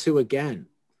allowed to again,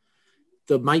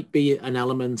 there might be an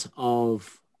element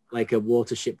of a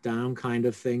Watership Down kind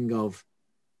of thing, of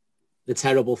the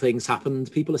terrible things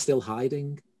happened. People are still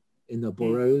hiding in their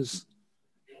burrows,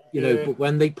 but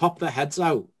when they pop their heads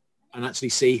out and actually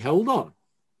see, hold on,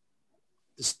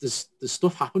 there's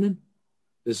stuff happening.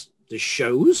 There's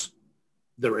shows.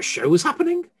 There are shows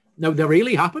happening. No, they're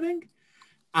really happening.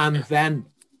 And then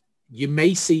you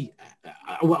may see,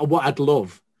 what I'd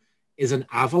love is an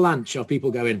avalanche of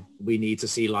people going, we need to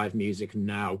see live music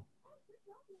now.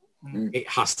 It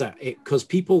has to, because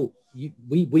people,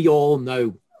 we all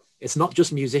know it's not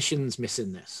just musicians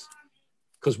missing this,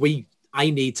 because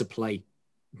I need to play.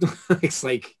 It's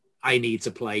I need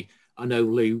to play. I know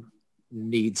Lou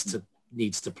needs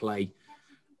to play.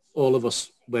 All of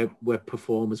us, we're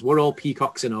performers. We're all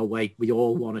peacocks in our way. We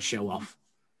all want to show off.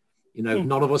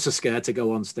 None of us are scared to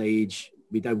go on stage.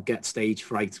 We don't get stage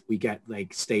fright. We get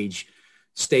stage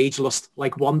lust,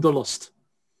 like wanderlust.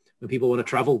 When people want to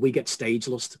travel, we get stage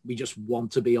lust. We just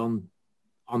want to be on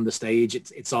the stage.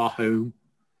 It's our home.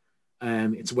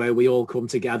 It's where we all come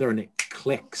together and it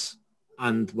clicks.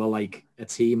 And we're like a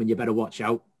team, and you better watch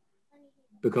out,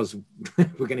 because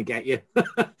we're going to get you.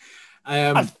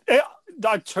 I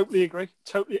totally agree.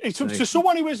 Totally. To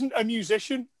someone who isn't a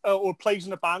musician or plays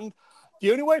in a band,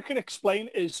 the only way I can explain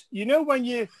is, when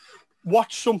you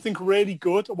watch something really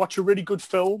good, or watch a really good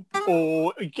film,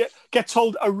 or get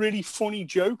told a really funny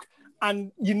joke,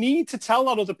 And you need to tell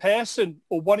that other person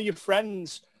or one of your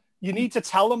friends, you need to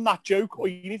tell them that joke, or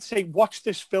you need to say, watch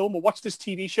this film or watch this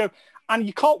TV show. And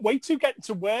you can't wait to get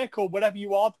to work or wherever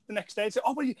you are the next day and say,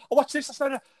 oh, well, I'll watch this.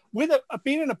 With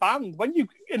being in a band, when you're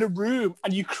in a room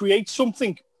and you create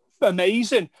something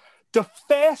amazing, the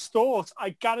first thought,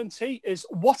 I guarantee, is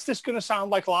what's this going to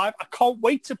sound like live? I can't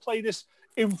wait to play this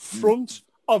in front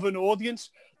of an audience.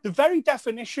 The very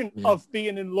definition of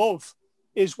being in love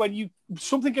is when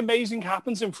something amazing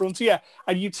happens in front of you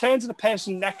and you turn to the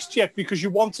person next to you because you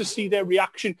want to see their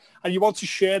reaction and you want to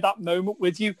share that moment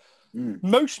with you.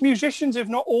 Most musicians, if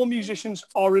not all musicians,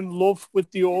 are in love with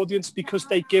the audience because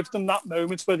they give them that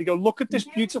moment where they go, look at this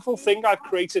beautiful thing I've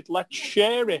created. Let's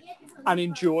share it and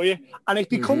enjoy it. And it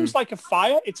becomes like a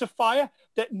fire. It's a fire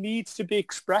that needs to be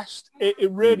expressed.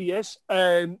 It really is.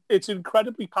 It's an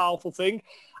incredibly powerful thing.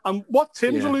 And what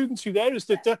Tim's alluding to there is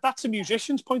that that's a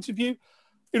musician's point of view.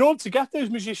 In order to get those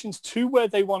musicians to where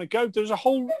they want to go, there's a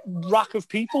whole rack of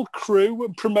people, crew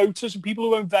and promoters and people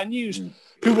who own venues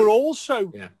who are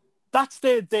also... That's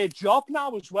their job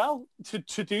now as well,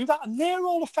 to do that. And they're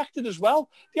all affected as well.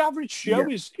 The average show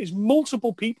is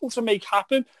multiple people to make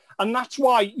happen. And that's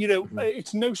why,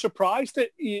 it's no surprise that,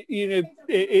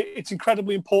 it's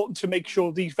incredibly important to make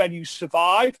sure these venues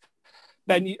survive,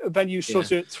 venues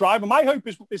sort of thrive. And my hope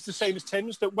is the same as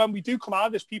Tim's, that when we do come out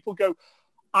of this, people go,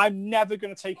 I'm never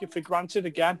going to take it for granted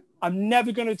again. I'm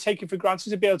never going to take it for granted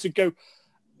to be able to go,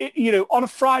 on a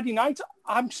Friday night,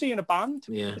 I'm seeing a band.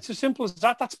 Yeah. It's as simple as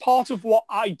that. That's part of what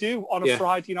I do on a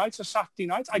Friday night, a Saturday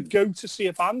night. I go to see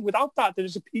a band. Without that, there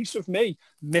is a piece of me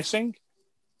missing.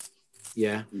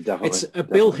 Yeah, definitely. It's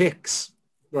Bill Hicks.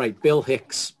 Right, Bill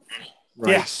Hicks.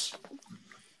 Right. Yes.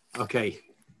 Okay.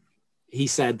 He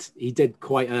said he did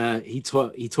he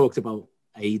talked about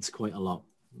AIDS quite a lot.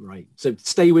 Right. So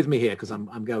stay with me here because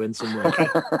I'm going somewhere.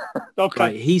 Okay.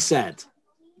 Right. He said,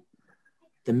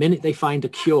 the minute they find a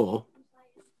cure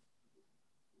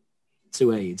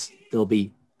to AIDS, they'll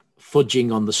be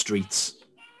fudging on the streets.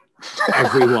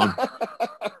 Everyone.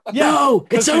 No,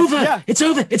 it's over. It's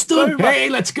over. It's done. Hey,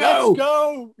 let's go. Let's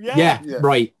go. Yeah,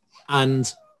 right.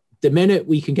 And the minute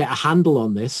we can get a handle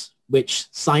on this, which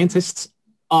scientists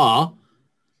are,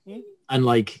 and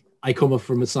like I come up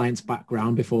from a science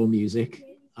background before music,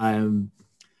 I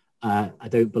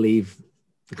don't believe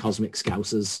the cosmic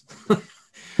scousers.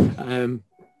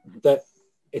 That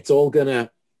it's all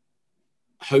gonna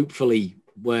hopefully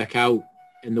work out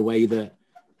in the way that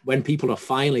when people are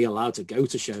finally allowed to go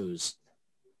to shows,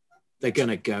 they're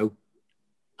gonna go.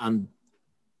 And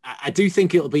I do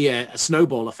think it'll be a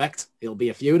snowball effect. It'll be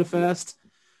a few at first,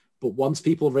 but once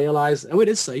people realize, oh, it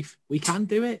is safe, we can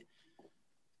do it,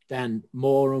 then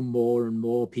more and more and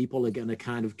more people are gonna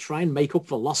kind of try and make up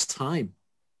for lost time.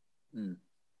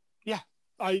 Yeah,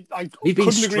 I We've been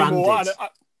couldn't agree more.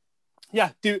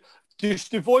 stranded.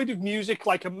 Just devoid of music,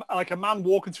 like a man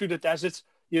walking through the desert.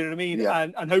 You know what I mean? Yeah.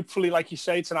 And hopefully, like you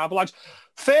say, it's an avalanche.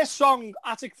 First song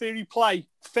Attic Theory play.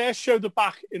 First show the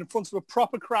back in front of a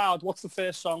proper crowd. What's the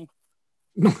first song?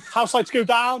 House Lights Go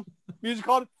Down. Music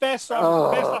on. First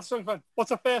song. First last song. What's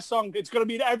the first song? It's going to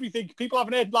mean everything. People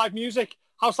haven't heard live music.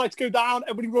 House Lights Go Down.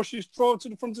 Everybody rushes thrown to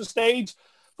the front of the stage.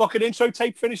 Fucking intro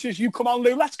tape finishes. You come on,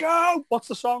 Lou. Let's go. What's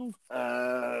the song?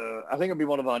 I think it'll be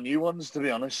one of our new ones, to be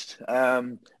honest. I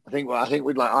think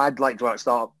I'd like to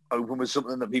start open with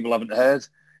something that people haven't heard.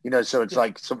 So it's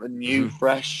like something new,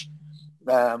 fresh.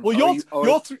 Well,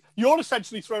 you're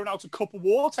essentially throwing out a cup of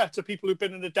water to people who've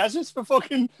been in the desert for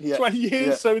fucking 20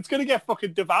 years, so it's going to get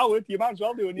fucking devoured. You might as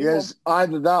well do a new one. Yes,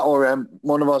 either that or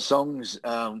one of our songs,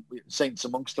 Saints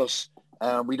Amongst Us.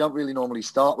 We don't really normally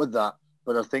start with that,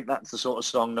 but I think that's the sort of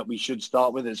song that we should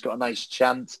start with. It's got a nice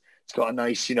chant. It's got a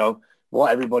nice,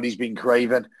 what everybody's been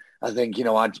craving. I think,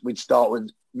 we'd start with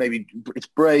maybe it's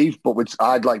brave, but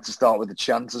I'd like to start with the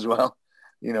chant as well.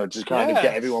 Just kind of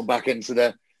get everyone back into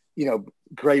the,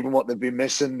 craving what they've been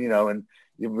missing, and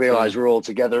you realise we're all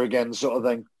together again, sort of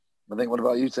thing. I think. What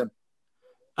about you, Tim?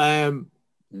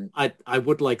 I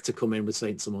would like to come in with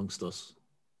Saints Amongst Us.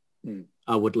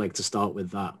 I would like to start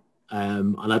with that.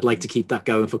 And I'd like to keep that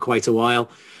going for quite a while.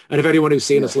 And if anyone who's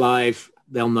seen us live,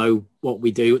 they'll know what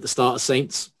we do at the start of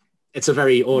Saints. It's a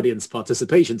very audience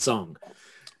participation song.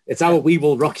 It's our We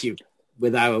Will Rock You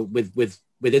with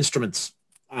instruments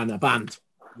and a band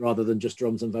rather than just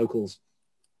drums and vocals.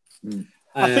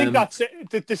 I think that's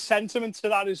it. The sentiment to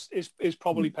that is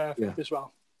probably perfect as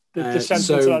well. The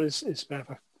sentiment to that is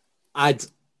perfect.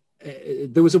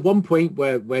 There was at one point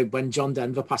where when John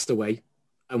Denver passed away,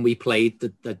 and we played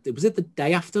was it the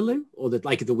day after, Lou, or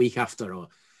the week after, or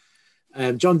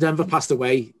John Denver passed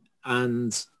away,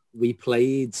 and we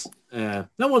played. No,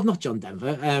 well, not John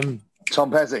Denver.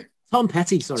 Tom Petty. Tom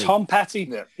Petty, sorry. Tom Petty.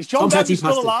 Yeah. Is John Denver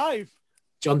still alive?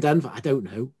 John Denver, I don't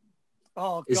know.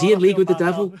 Oh, God, is he in league with the now.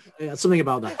 devil? Something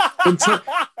about that.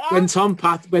 When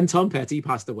Tom Petty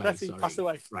passed away. Passed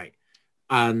away. Right.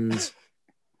 And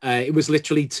it was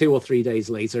literally 2 or 3 days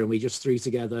later, and we just threw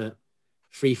together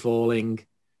Free Falling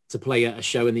to play at a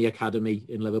show in the Academy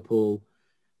in Liverpool.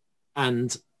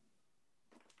 And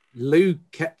Lou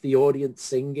kept the audience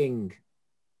singing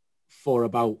for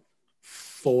about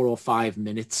 4 or 5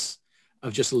 minutes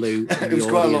of just Lou. It was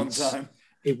quite a long time.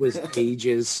 It was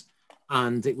ages,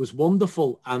 and it was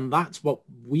wonderful. And that's what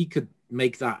we could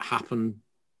make that happen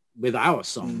with our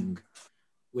song,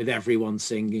 with everyone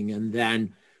singing. And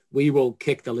then we will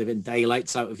kick the living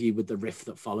daylights out of you with the riff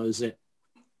that follows it.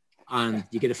 And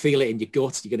you're going to feel it in your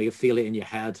gut. You're going to feel it in your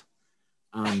head.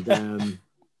 And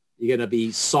you're going to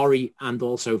be sorry and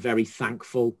also very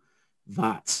thankful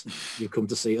that you come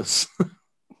to see us.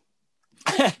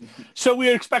 So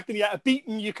we're expecting a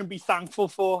beating you can be thankful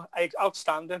for.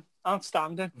 Outstanding.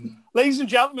 Ladies and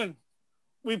gentlemen,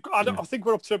 I think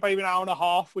we're up to about an hour and a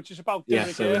half, which is about dinner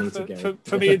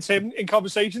for me and Tim in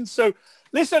conversations. So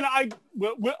listen,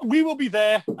 we will be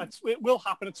there. It will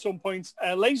happen at some point.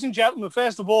 Ladies and gentlemen,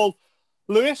 first of all,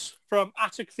 Lewis from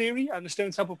Attic Theory and the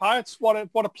Stone Temple Pirates. What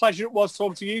a pleasure it was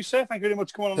talking to you, sir. Thank you very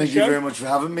much for coming on the show. Thank you very much for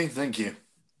having me. Thank you.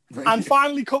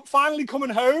 Finally coming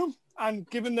home and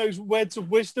giving those words of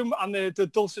wisdom and the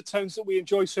dulcet tones that we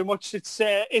enjoy so much.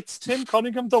 It's Tim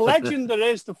Cunningham, the legend that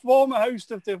is, the former host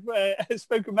of the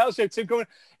Spoken Metal Show. Tim Cunningham.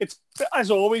 It's,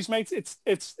 as always, mate,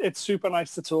 it's super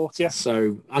nice to talk to you.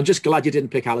 So I'm just glad you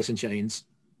didn't pick Alice in Chains.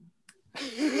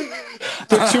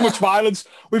 Too much violence.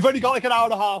 We've only got like an hour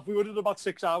and a half. We would have done about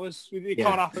 6 hours. It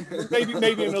can't happen.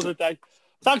 Maybe another day.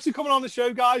 Thanks for coming on the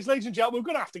show, guys. Ladies and gentlemen, we're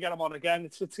going to have to get him on again.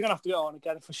 It's going to have to go on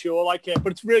again for sure.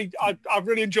 But it's really, I've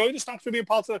really enjoyed this. Thanks for being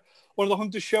part of one of the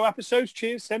Hunters Show episodes.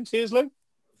 Cheers, Tim. Cheers, Lou.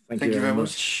 Thank you very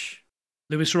much.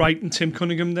 Lewis Wright and Tim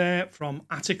Cunningham there from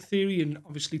Attic Theory, and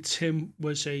obviously Tim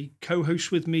was a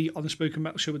co-host with me on the Spoken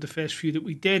Metal Show with the first few that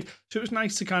we did, so it was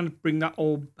nice to kind of bring that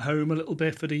all home a little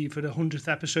bit for the 100th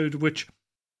episode, which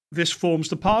this forms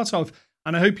the part of.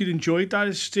 And I hope you enjoyed that.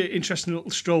 It's just an interesting little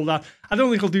stroll that I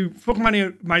don't think I'll do. Fuck,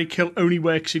 Marry, Kill only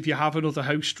works if you have another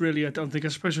host, really. I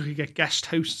suppose we could get guest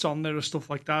hosts on there or stuff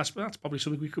like that, but that's probably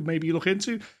something we could maybe look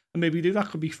into and maybe do. That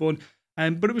could be fun.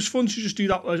 But it was fun to just do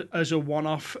that as a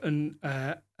one-off and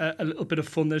a little bit of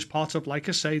fun. There's part of, like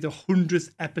I say, the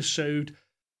 100th episode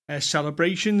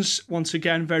celebrations. Once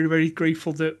again, very, very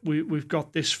grateful that we've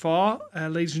got this far,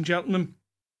 ladies and gentlemen.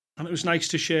 And it was nice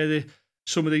to share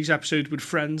some of these episodes with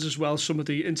friends as well. Some of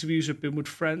the interviews have been with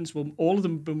friends. Well, all of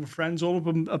them have been with friends. All of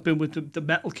them have been with the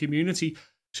metal community.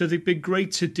 So they've been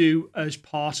great to do as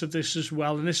part of this as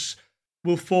well. And this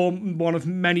will form one of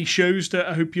many shows that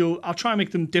I hope I'll try and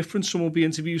make them different. Some will be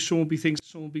interviews, some will be things,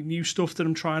 some will be new stuff that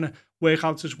I'm trying to work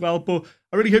out as well. But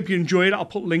I really hope you enjoy it. I'll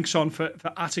put links on for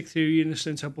Attic Theory and the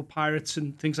Stone Temple Pirates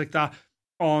and things like that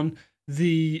on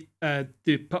the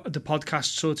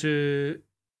podcast sort of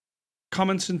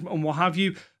comments and what have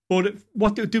you. But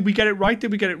did we get it right?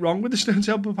 Did we get it wrong with the Stone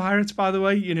Temple Pirates, by the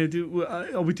way? You know,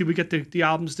 did we get the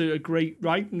albums that are great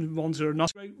right and ones that are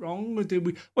not great wrong? Or did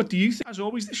we? What do you think? As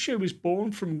always, this show is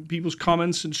born from people's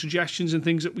comments and suggestions and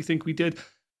things that we think we did,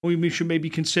 or we should maybe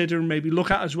consider and maybe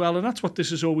look at as well. And that's what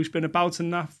this has always been about.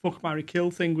 And that Fuck, Marry, Kill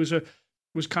thing was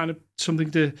kind of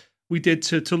something we did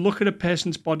to look at a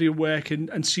person's body of work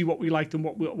and see what we liked and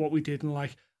what we didn't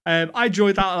like. I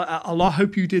enjoyed that a lot.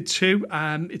 Hope you did too.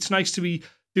 It's nice to be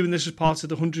doing this as part of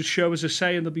the 100th show, as I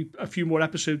say, and there'll be a few more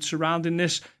episodes surrounding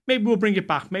this. Maybe we'll bring it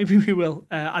back. Maybe we will.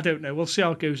 I don't know. We'll see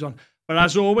how it goes on. But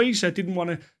as always, I didn't want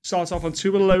to start off on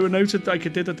too low a note like I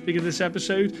did at the beginning of this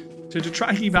episode. So to try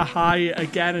and keep it high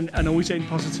again and always end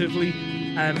positively,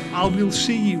 I will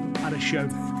see you at a show.